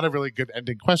 which is not a really good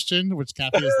ending question, which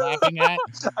Kathy is laughing at.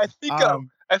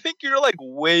 I think you're like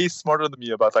way smarter than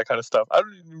me about that kind of stuff. I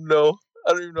don't even know.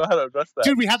 I don't even know how to address that.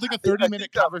 Dude, we had like a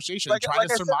 30-minute conversation trying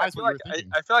to surmise what you were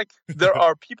thinking. I feel like there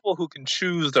are people who can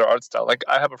choose their art style. Like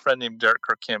I have a friend named Derek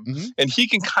Kirk Kim, and he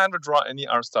can kind of draw any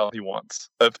art style he wants.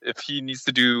 If he needs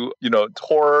to do,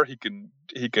 horror, he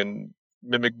can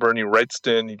mimic Bernie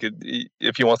Wrightson.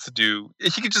 If he wants to do,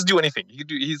 he could just do anything.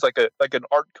 He's like an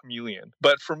art chameleon.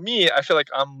 But for me, I feel like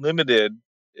I'm limited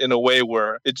in a way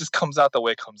where it just comes out the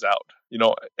way it comes out,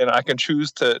 and I can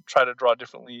choose to try to draw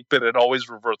differently, but it always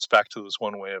reverts back to this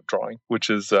one way of drawing, which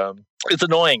is it's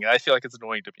annoying. I feel like it's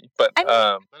annoying to me, but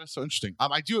that is so interesting.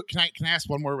 Can I ask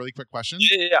one more really quick question?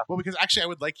 Yeah. Well, because actually I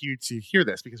would like you to hear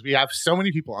this, because we have so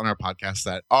many people on our podcast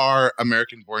that are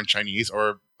American-born Chinese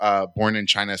or born in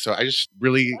China. So I just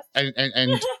really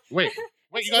and wait.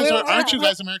 Wait, you guys aren't you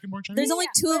guys American-born Chinese? There's only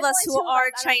two of us who are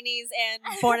Chinese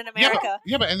and born in America.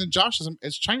 Yeah, but and then Josh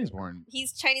is Chinese-born.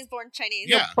 He's Chinese-born Chinese.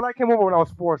 Yeah, but I came over when I was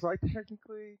 4, so I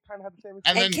technically kind of have the same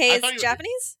experience. And Kay is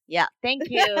Japanese? Yeah. Thank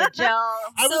you, Joe.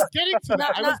 I was getting to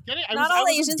that. Not all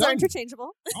Asians are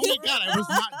interchangeable. Oh my god, I was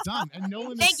not done. And no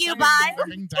one Thank you, bye. The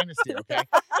Ming Dynasty, okay?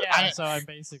 So I'm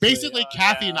basically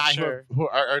Kathy and I who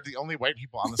are the only white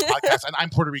people on this podcast, and I'm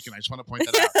Puerto Rican. I just want to point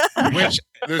that out. Which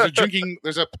there's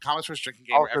a ComicsVerse drinking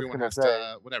game where everyone has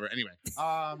to whatever. Anyway,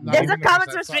 there's a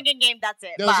ComicsVerse drinking game. That's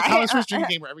it. There's a ComicsVerse drinking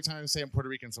game where every time I say I'm Puerto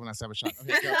Rican, someone has to have a shot.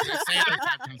 Okay, go. Say it like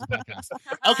 5 times a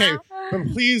podcast. Okay, but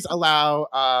please allow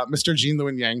Mr. Gene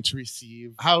Luen Yang to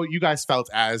receive how you guys felt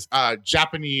as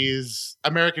Japanese,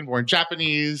 American-born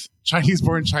Japanese,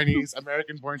 Chinese-born Chinese,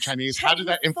 American-born Chinese. How did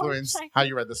that influence how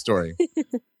you read the story?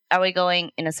 Are we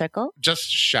going in a circle? Just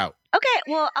shout. Okay,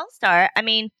 well, I'll start. I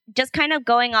mean, just kind of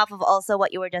going off of also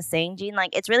what you were just saying, Gene,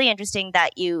 like it's really interesting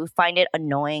that you find it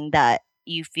annoying that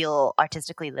you feel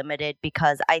artistically limited,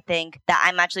 because I think that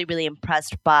I'm actually really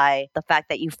impressed by the fact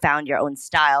that you found your own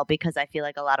style, because I feel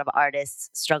like a lot of artists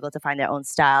struggle to find their own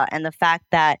style. And the fact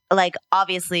that, like,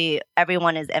 obviously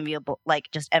everyone is enviable, like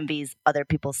just envies other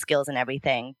people's skills and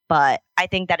everything. But I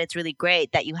think that it's really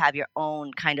great that you have your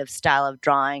own kind of style of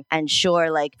drawing. And sure,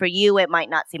 like for you, it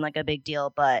might not seem like a big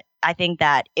deal, but I think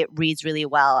that it reads really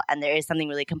well, and there is something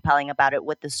really compelling about it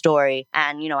with the story.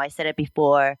 And, I said it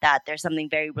before that there's something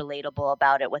very relatable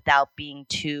about it without being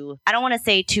too, I don't want to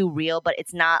say too real, but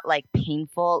it's not like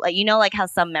painful. Like, like how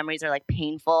some memories are like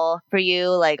painful for you,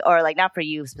 like, or like not for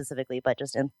you specifically, but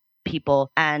just in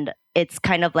people. And it's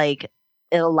kind of like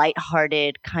a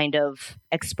lighthearted kind of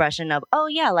expression of, oh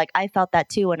yeah, like I felt that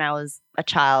too when I was a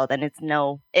child, and it's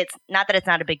not that it's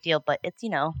not a big deal, but it's,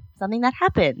 something that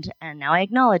happened, and now I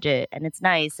acknowledge it, and it's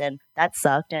nice, and that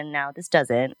sucked, and now this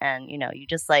doesn't, and you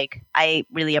just like, I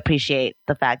really appreciate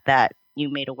the fact that you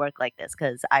made a work like this,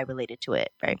 because I related to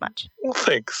it very much. Well,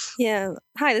 thanks. Yeah.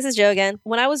 Hi, this is Joe again.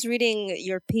 When I was reading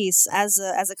your piece, as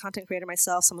a content creator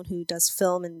myself, someone who does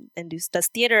film and does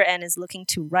theater and is looking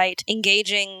to write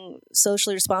engaging,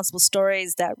 socially responsible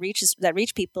stories that reach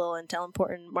people and tell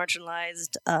important,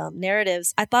 marginalized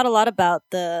narratives, I thought a lot about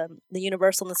the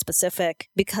universal and the specific,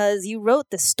 because you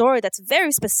wrote this story that's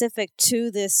very specific to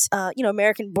this,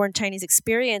 American-born Chinese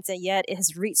experience, and yet it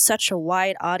has reached such a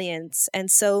wide audience.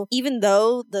 And so even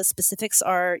though the specifics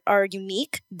are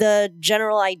unique, the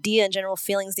general idea and general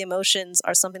feelings, the emotions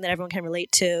are something that everyone can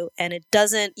relate to. And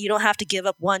you don't have to give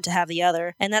up one to have the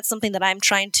other. And that's something that I'm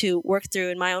trying to work through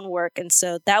in my own work. And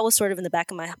so that was sort of in the back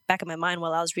of my mind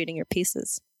while I was reading your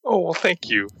pieces. Oh, well, thank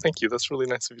you. That's really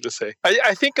nice of you to say.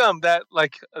 I think that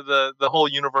like the whole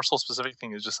universal specific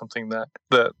thing is just something that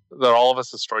all of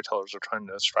us as storytellers are trying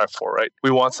to strive for, right? We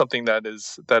want something that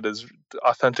is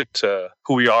authentic to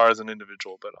who we are as an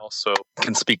individual, but also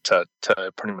can speak to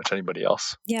pretty much anybody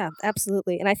else. Yeah,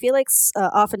 absolutely. And I feel like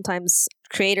oftentimes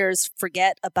creators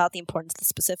forget about the importance of the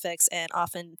specifics and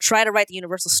often try to write the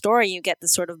universal story. You get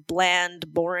this sort of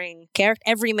bland, boring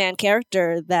everyman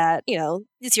character that,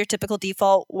 is your typical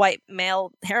default white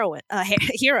male hero,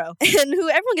 and who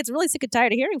everyone gets really sick and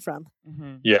tired of hearing from.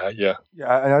 Mm-hmm. Yeah.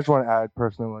 And I just want to add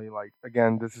personally, like,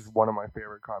 again, this is one of my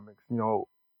favorite comics.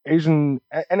 Asian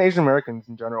Americans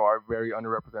in general are very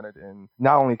underrepresented in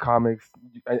not only comics,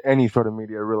 any sort of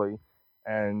media, really.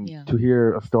 And to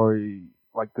hear a story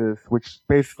like this, which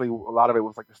basically a lot of it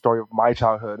was like the story of my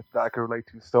childhood that I could relate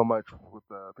to so much with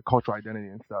the cultural identity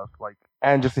and stuff, like,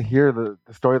 and just to hear the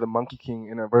story of the Monkey King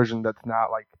in a version that's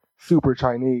not like super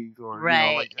Chinese or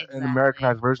an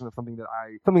Americanized version of something that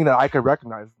I could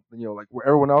recognize, like where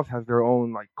everyone else has their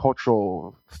own like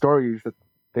cultural stories that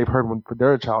they've heard when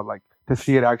they're a child, like to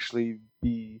see it actually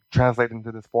be translated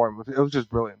into this form, it was just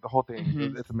brilliant. The whole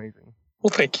thing, it's amazing. Well,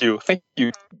 thank you.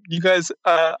 You guys,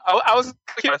 I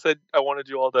said I wanted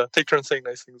you all to take turns saying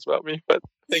nice things about me, but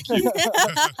thank you.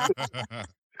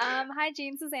 Hi,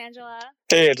 Gene. This is Angela.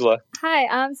 Hey, Angela.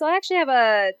 Hi. So I actually have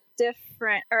a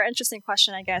different or interesting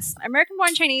question, I guess.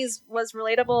 American-born Chinese was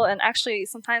relatable and actually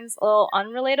sometimes a little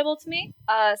unrelatable to me.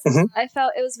 I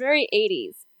felt it was very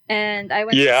 80s. And I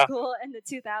went to school in the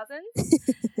 2000s.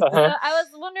 So I was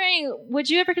wondering, would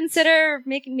you ever consider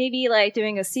maybe like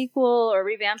doing a sequel or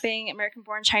revamping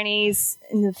American-born Chinese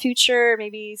in the future?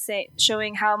 Maybe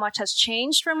showing how much has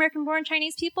changed for American-born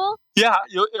Chinese people? Yeah,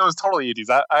 it was totally 80s.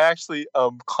 I actually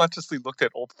consciously looked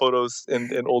at old photos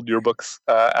in old yearbooks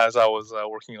as I was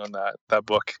working on that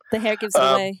book. The hair gives it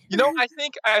away.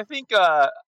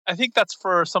 I think that's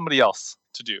for somebody else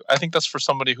to do. I think that's for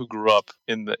somebody who grew up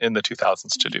in the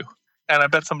 2000s to do. And I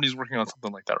bet somebody's working on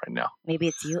something like that right now. Maybe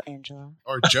it's you, Angela.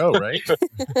 Or Joe, right?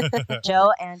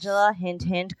 Joe, Angela, hint,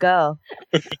 hint, go.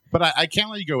 But I can't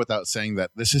let you go without saying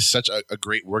that this is such a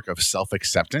great work of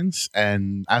self-acceptance.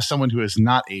 And as someone who is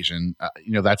not Asian,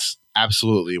 that's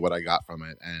absolutely what I got from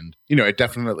it. And, it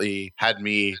definitely had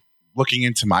me looking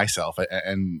into myself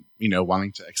and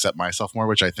wanting to accept myself more,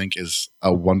 which I think is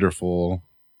a wonderful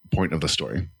point of the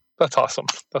story. That's awesome.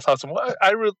 Well,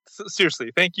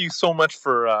 seriously, thank you so much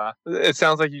for. It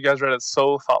sounds like you guys read it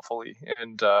so thoughtfully,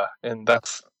 and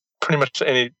that's pretty much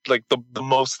the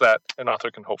most that an author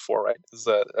can hope for, right? Is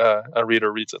that a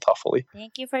reader reads it thoughtfully.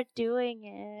 Thank you for doing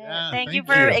it. Yeah, thank you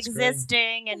for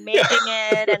existing and making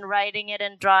it and writing it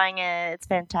and drawing it. It's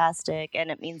fantastic, and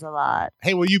it means a lot.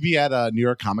 Hey, will you be at New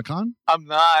York Comic Con? I'm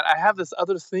not. I have this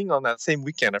other thing on that same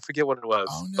weekend. I forget what it was,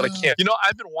 but I can't.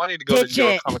 I've been wanting to go to New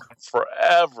York Comic Con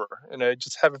forever, and I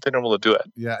just haven't been able to do it.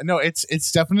 Yeah, no,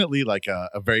 it's definitely like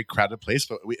a very crowded place,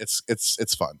 but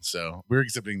it's fun. So we're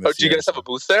exhibiting this. Do you guys have a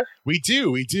booth there? We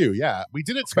do. Yeah, we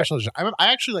did it special edition. I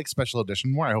actually like special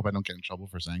edition more. I hope I don't get in trouble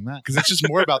for saying that because it's just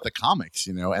more about the comics,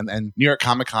 And New York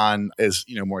Comic Con is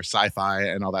more sci-fi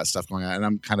and all that stuff going on, and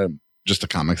I'm kind of just a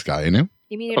comics guy, You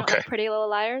mean you don't like Pretty Little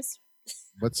Liars?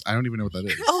 I don't even know what that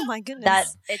is. Oh my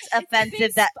goodness. It's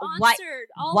offensive.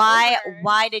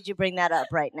 Why did you bring that up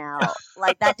right now?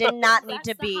 Like that did not need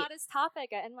to be. That's the hottest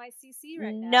topic at NYCC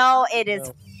right now. No, it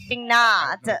is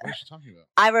not. What are you talking about?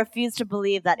 I refuse to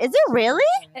believe that. Is it really?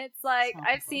 It's like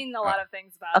I've seen a lot of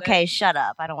things about it. Okay, shut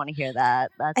up. I don't want to hear that.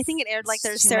 I think it aired like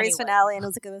their series finale and it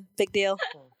was like a big deal.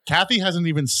 Kathy hasn't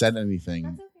even said anything.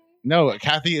 That's okay. No,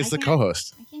 Kathy is the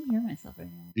co-host. I can't hear myself right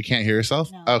now. You can't hear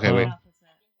yourself? No, okay, wait. no.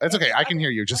 It's okay. I can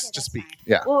hear you. Just speak.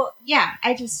 Yeah. Well, yeah.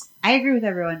 I agree with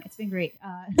everyone. It's been great.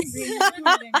 I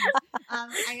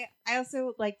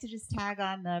also like to just tag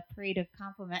on the parade of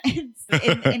compliments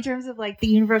in terms of like the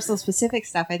universal specific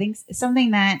stuff. I think something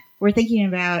that we're thinking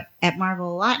about at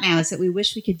Marvel a lot now is that we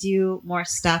wish we could do more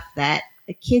stuff that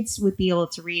the kids would be able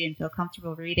to read and feel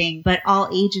comfortable reading, but all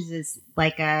ages is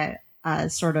like a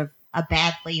sort of a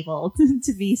bad label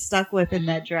to be stuck with in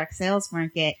the direct sales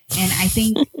market. And I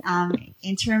think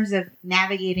in terms of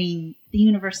navigating the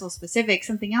universal specific,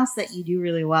 something else that you do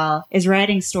really well is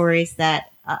writing stories that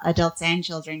adults and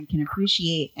children can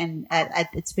appreciate. And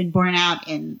it's been borne out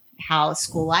in how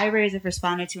school libraries have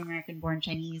responded to American-born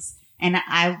Chinese. And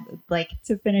I would like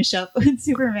to finish up with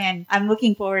Superman. I'm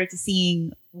looking forward to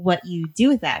seeing what you do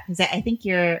with that, because I think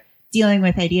you're dealing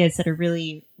with ideas that are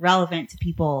really relevant to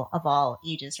people of all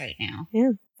ages right now.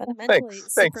 Yeah, fundamentally,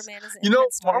 Thanks. Superman is an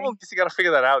Marvel and DC got to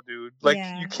figure that out, dude. Like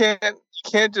you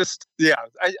can't just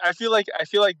I feel like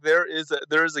there is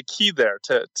a key there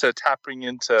to tapping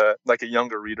into like a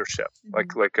younger readership,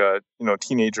 like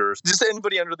teenagers, just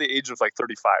anybody under the age of like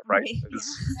 35, right?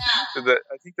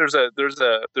 I think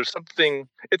there's something.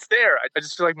 It's there. I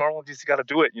just feel like Marvel and DC got to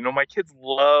do it. My kids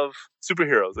love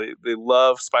superheroes. They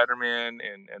love Spider-Man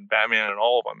and Batman and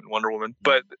all of them and Wonder Woman,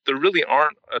 but there really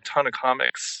aren't a ton of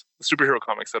superhero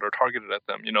comics that are targeted at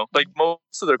them. Like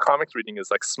most of their comics reading is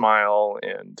like Smile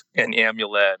and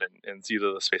Amulet and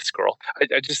Zeta the Space Girl.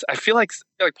 I feel like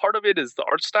part of it is the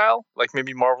art style. Like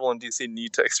maybe Marvel and DC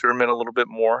need to experiment a little bit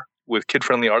more with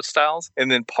kid-friendly art styles, and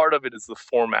then part of it is the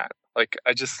format. Like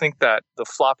I just think that the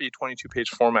floppy 22-page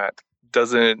format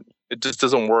doesn't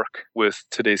work with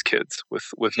today's kids,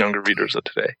 with younger readers of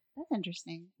today. That's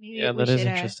interesting. Maybe that is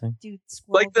interesting. Do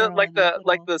like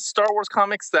the Star Wars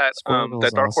comics that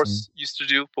Dark Horse used to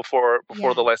do before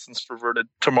the license reverted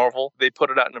to Marvel. They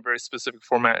put it out in a very specific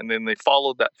format, and then they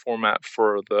followed that format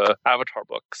for the Avatar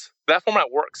books. That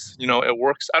format works. It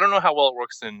works. I don't know how well it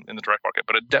works in the direct market,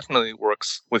 but it definitely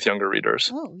works with younger readers.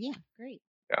 Oh yeah, great.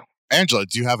 Yeah. Angela,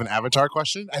 do you have an Avatar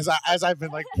question? As I've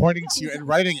been like pointing to you and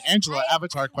writing Angela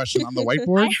Avatar question on the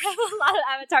whiteboard. I have a lot of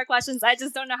Avatar questions. I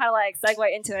just don't know how to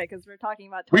segue into it because we're talking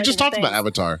about. We just talked about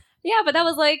Avatar. Yeah, but that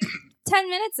was like 10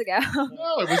 minutes ago.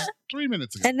 No, it was 3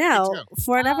 minutes ago. And now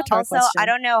for an Avatar Also, question. I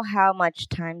don't know how much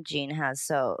time Gene has,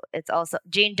 so it's also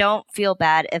Gene. Don't feel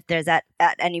bad if there's at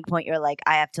any point you're like,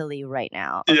 I have to leave right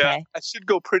now. Okay. Yeah, I should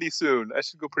go pretty soon.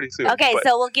 Okay,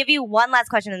 so we'll give you one last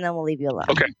question and then we'll leave you alone.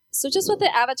 Okay. So just with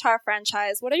the Avatar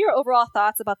franchise, what are your overall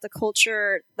thoughts about the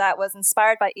culture that was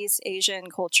inspired by East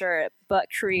Asian culture but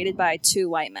created by two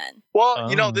white men? Well,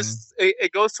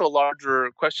 it goes to a larger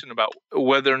question about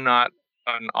whether or not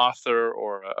an author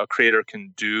or a creator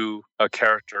can do a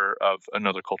character of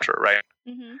another culture, right?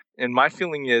 Mm-hmm. And my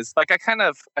feeling is, like, I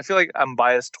feel like I'm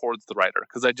biased towards the writer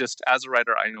because as a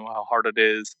writer, I know how hard it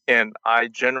is. And I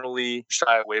generally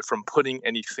shy away from putting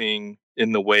anything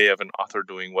in the way of an author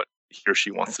doing what he or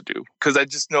she wants to do. Because I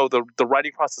just know the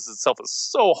writing process itself is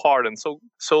so hard and so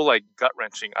like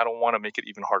gut-wrenching. I don't want to make it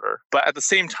even harder. But at the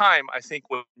same time, I think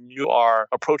when you are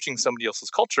approaching somebody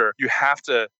else's culture, you have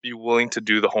to be willing to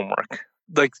do the homework.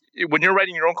 Like when you're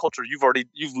writing your own culture,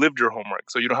 you've lived your homework,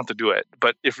 so you don't have to do it.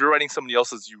 But if you're writing somebody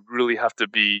else's, you really have to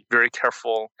be very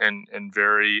careful and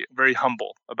very, very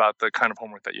humble about the kind of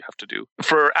homework that you have to do.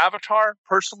 For Avatar,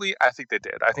 personally, I think they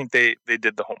did. I think they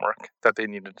did the homework that they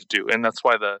needed to do, and that's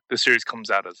why the series comes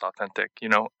out as authentic.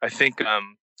 I think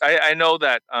I know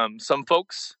that some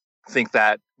folks think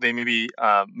that they maybe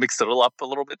mixed it all up a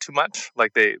little bit too much.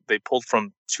 Like they pulled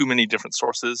from too many different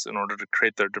sources in order to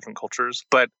create their different cultures.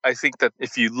 But I think that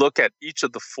if you look at each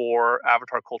of the 4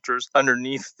 Avatar cultures,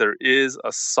 underneath there is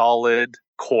a solid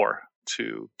core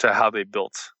to how they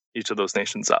built each of those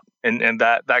nations up. And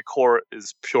that core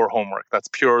is pure homework. That's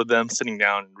pure them sitting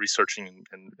down and researching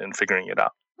and figuring it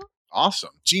out.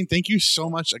 Awesome. Gene, thank you so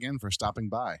much again for stopping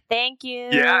by. Thank you.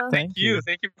 Yeah, thank you.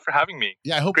 Thank you for having me.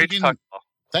 Yeah, I hope Great we to can talk to you all.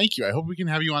 Thank you. I hope we can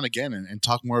have you on again and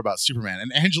talk more about Superman.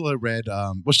 And Angela read,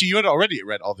 you had already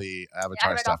read all the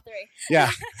Avatar stuff. All 3.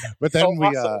 Yeah, but then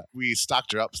awesome. we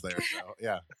stocked her up there. So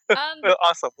yeah.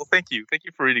 Awesome. Well, thank you. Thank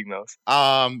you for reading those.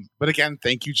 But again,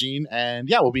 thank you, Gene. And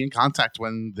yeah, we'll be in contact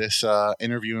when this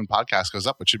interview and podcast goes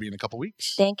up, which should be in a couple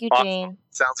weeks. Thank you, Awesome. Gene.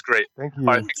 Sounds great. Thank you. All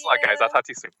right, thanks a lot, guys. I'll talk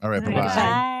to you soon. All right, bye-bye.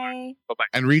 Bye. Bye-bye.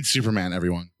 And read Superman,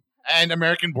 everyone. And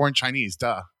American-born Chinese,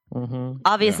 duh. Mm-hmm.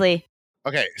 Obviously.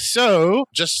 Okay, so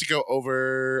just to go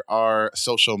over our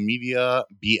social media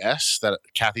BS that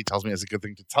Kathy tells me is a good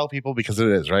thing to tell people because it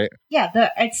is, right? Yeah,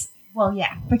 because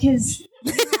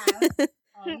you have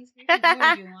all these great people who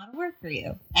are doing a lot of work for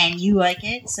you, and you like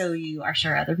it, so you are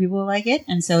sure other people like it,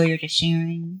 and so you're just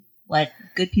sharing what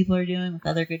good people are doing with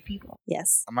other good people.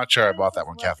 Yes. I'm not sure I bought that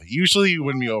one, Kathy. Usually you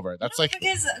win me over. That's No, like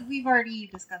because we've already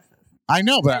discussed this. I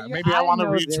know, but maybe I want to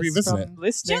know this revisit from it.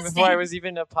 listening Just before I saying. was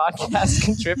even a podcast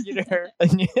contributor.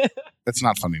 It's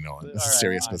not funny, Nolan. This All is right,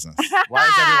 serious fine. business. Why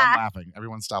is everyone laughing?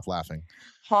 Everyone stop laughing.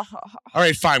 All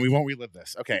right, fine. We won't relive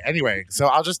this. Okay, anyway, so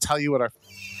I'll just tell you what our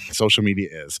social media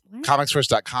is.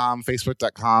 ComicsVerse.com,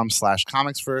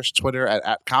 Facebook.com/ComicsVerse, Twitter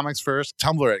at ComicsVerse,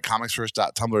 Tumblr at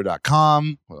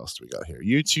ComicsVerse.tumblr.com. What else do we got here?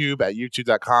 YouTube at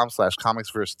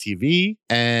YouTube.com/ComicsVerse TV.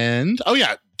 And, oh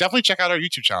yeah, definitely check out our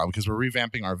YouTube channel because we're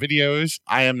revamping our videos.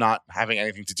 I am not having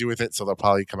anything to do with it, so they'll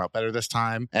probably come out better this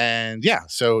time. And yeah,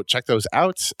 so check those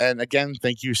out. And again,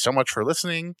 thank you so much for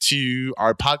listening to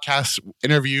our podcast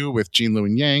interview with Gene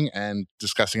Luen Yang and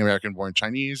discussing American-born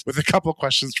Chinese with a couple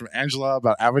questions from Angela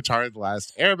about Avatar: The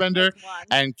Last Airbender,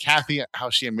 and Kathy how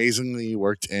she amazingly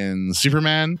worked in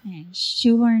Superman.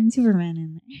 Shoehorn Superman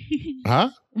in there. Huh?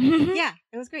 Yeah,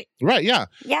 it was great. Right, yeah.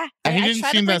 Yeah. And he I didn't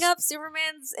tried seem to bring that- up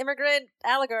Superman's immigrant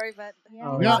allegory, but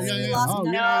Oh, Yeah, yeah, yeah, yeah. lost Oh,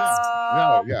 me.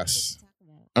 yeah. Yes.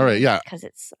 All right, yeah. Because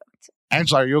it's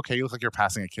Angela, are you okay? You look like you're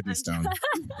passing a kidney stone.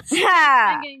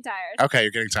 I'm getting tired. Okay,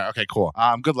 you're getting tired. Okay, cool.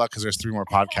 Good luck because there's 3 more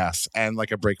podcasts and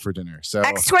like a break for dinner. So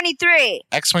X23.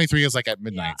 X23 is like at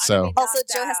midnight. I'm so gonna be Also,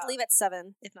 knocked Joe has out. to leave at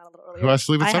 7, if not a little earlier. who has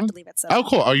to leave at I 7? have to leave at 7. Oh,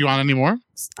 cool. Are you on anymore?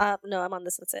 No, I'm on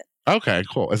this. That's it. Okay,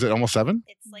 cool. Is it almost 7?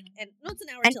 It's like, no, it's an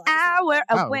hour An till. I hour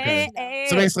just Oh, away. okay.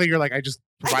 So basically, you're like, I just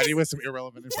provided you with some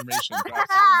irrelevant information for absolutely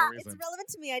no It's reason. relevant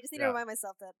to me. I just need Yeah. to remind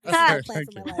myself that That's I fair. have a plan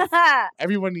Thank for you. my life.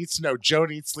 Everyone needs to know Joe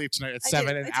needs sleep tonight at I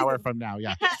 7, do, an I hour do. from now.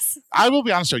 Yeah. Yes. I will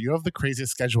be honest, Joe, you have the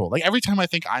craziest schedule. Like every time I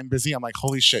think I'm busy, I'm like,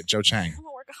 holy shit, Joe Chang. I'm a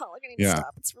workaholic. I need Yeah. to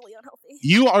stop. It's really unhealthy.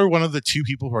 You are one of the 2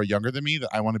 people who are younger than me that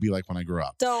I want to be like when I grow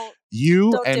up. Don't.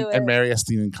 You Don't do and it. Mary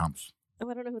Estine Kampf. Oh,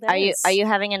 I don't know who that Are you is. are you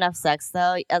having enough sex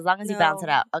though? As long as you bounce it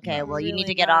No, out. Okay, no. well you need Really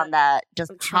to get not. on that.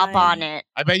 Just I'm hop on trying. it.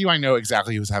 I bet you I know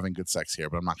exactly who's having good sex here,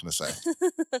 but I'm not going to say.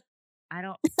 I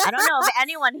don't know if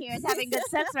anyone here is having good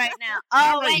sex right now.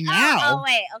 Not right now. Oh,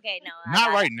 wait. Okay, no.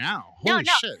 Not right now. Holy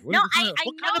shit. What kind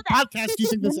of podcast do you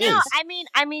think this is?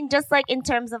 I mean, just like in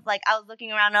terms of like, I was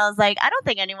looking around and I was like, I don't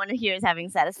think anyone here is having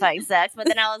satisfying sex. But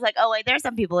then I was like, oh wait, there's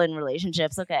some people in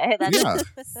relationships. Okay, that's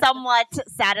somewhat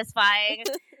satisfying.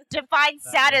 Define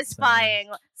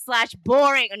satisfying /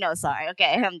 boring. No, sorry.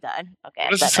 Okay, I'm done. Okay.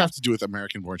 What does this have to do with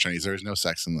American-born Chinese? There is no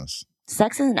sex in this.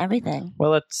 Sex isn't everything.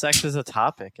 Well, sex is a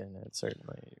topic, and it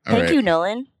certainly. Thank you,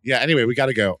 Nolan. Yeah, anyway, we got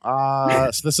to go.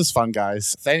 So this is fun,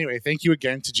 guys. So anyway, thank you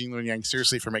again to Gene Luen Yang,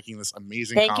 seriously, for making this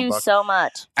amazing Thank you book. so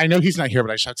much. I know he's not here,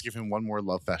 but I just have to give him one more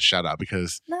Love Fest shout out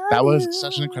because that was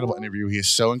such an incredible interview. He is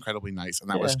so incredibly nice, and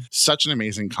that was such an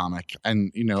amazing comic.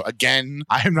 And, you know, again,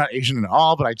 I am not Asian at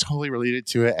all, but I totally related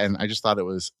to it, and I just thought it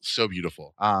was so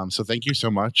beautiful. So thank you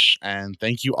so much, and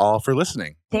thank you all for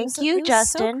listening. Thank you,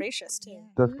 Justin. So gracious too.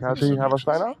 Does Kathy have a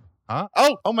sign off? Huh?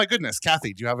 Oh my goodness.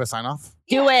 Kathy, do you have a sign off?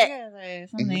 Do it.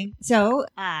 Something. So,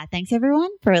 thanks everyone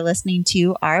for listening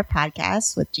to our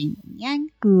podcast with Gene Luen Yang,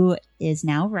 who is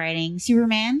now writing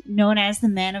Superman, known as the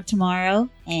Man of Tomorrow.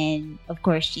 And of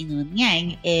course, Gene Luen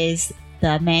Yang is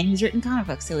the man who's written comic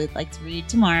books. So we'd like to read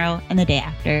tomorrow and the day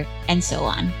after and so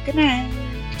on. Good night.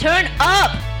 Turn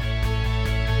up.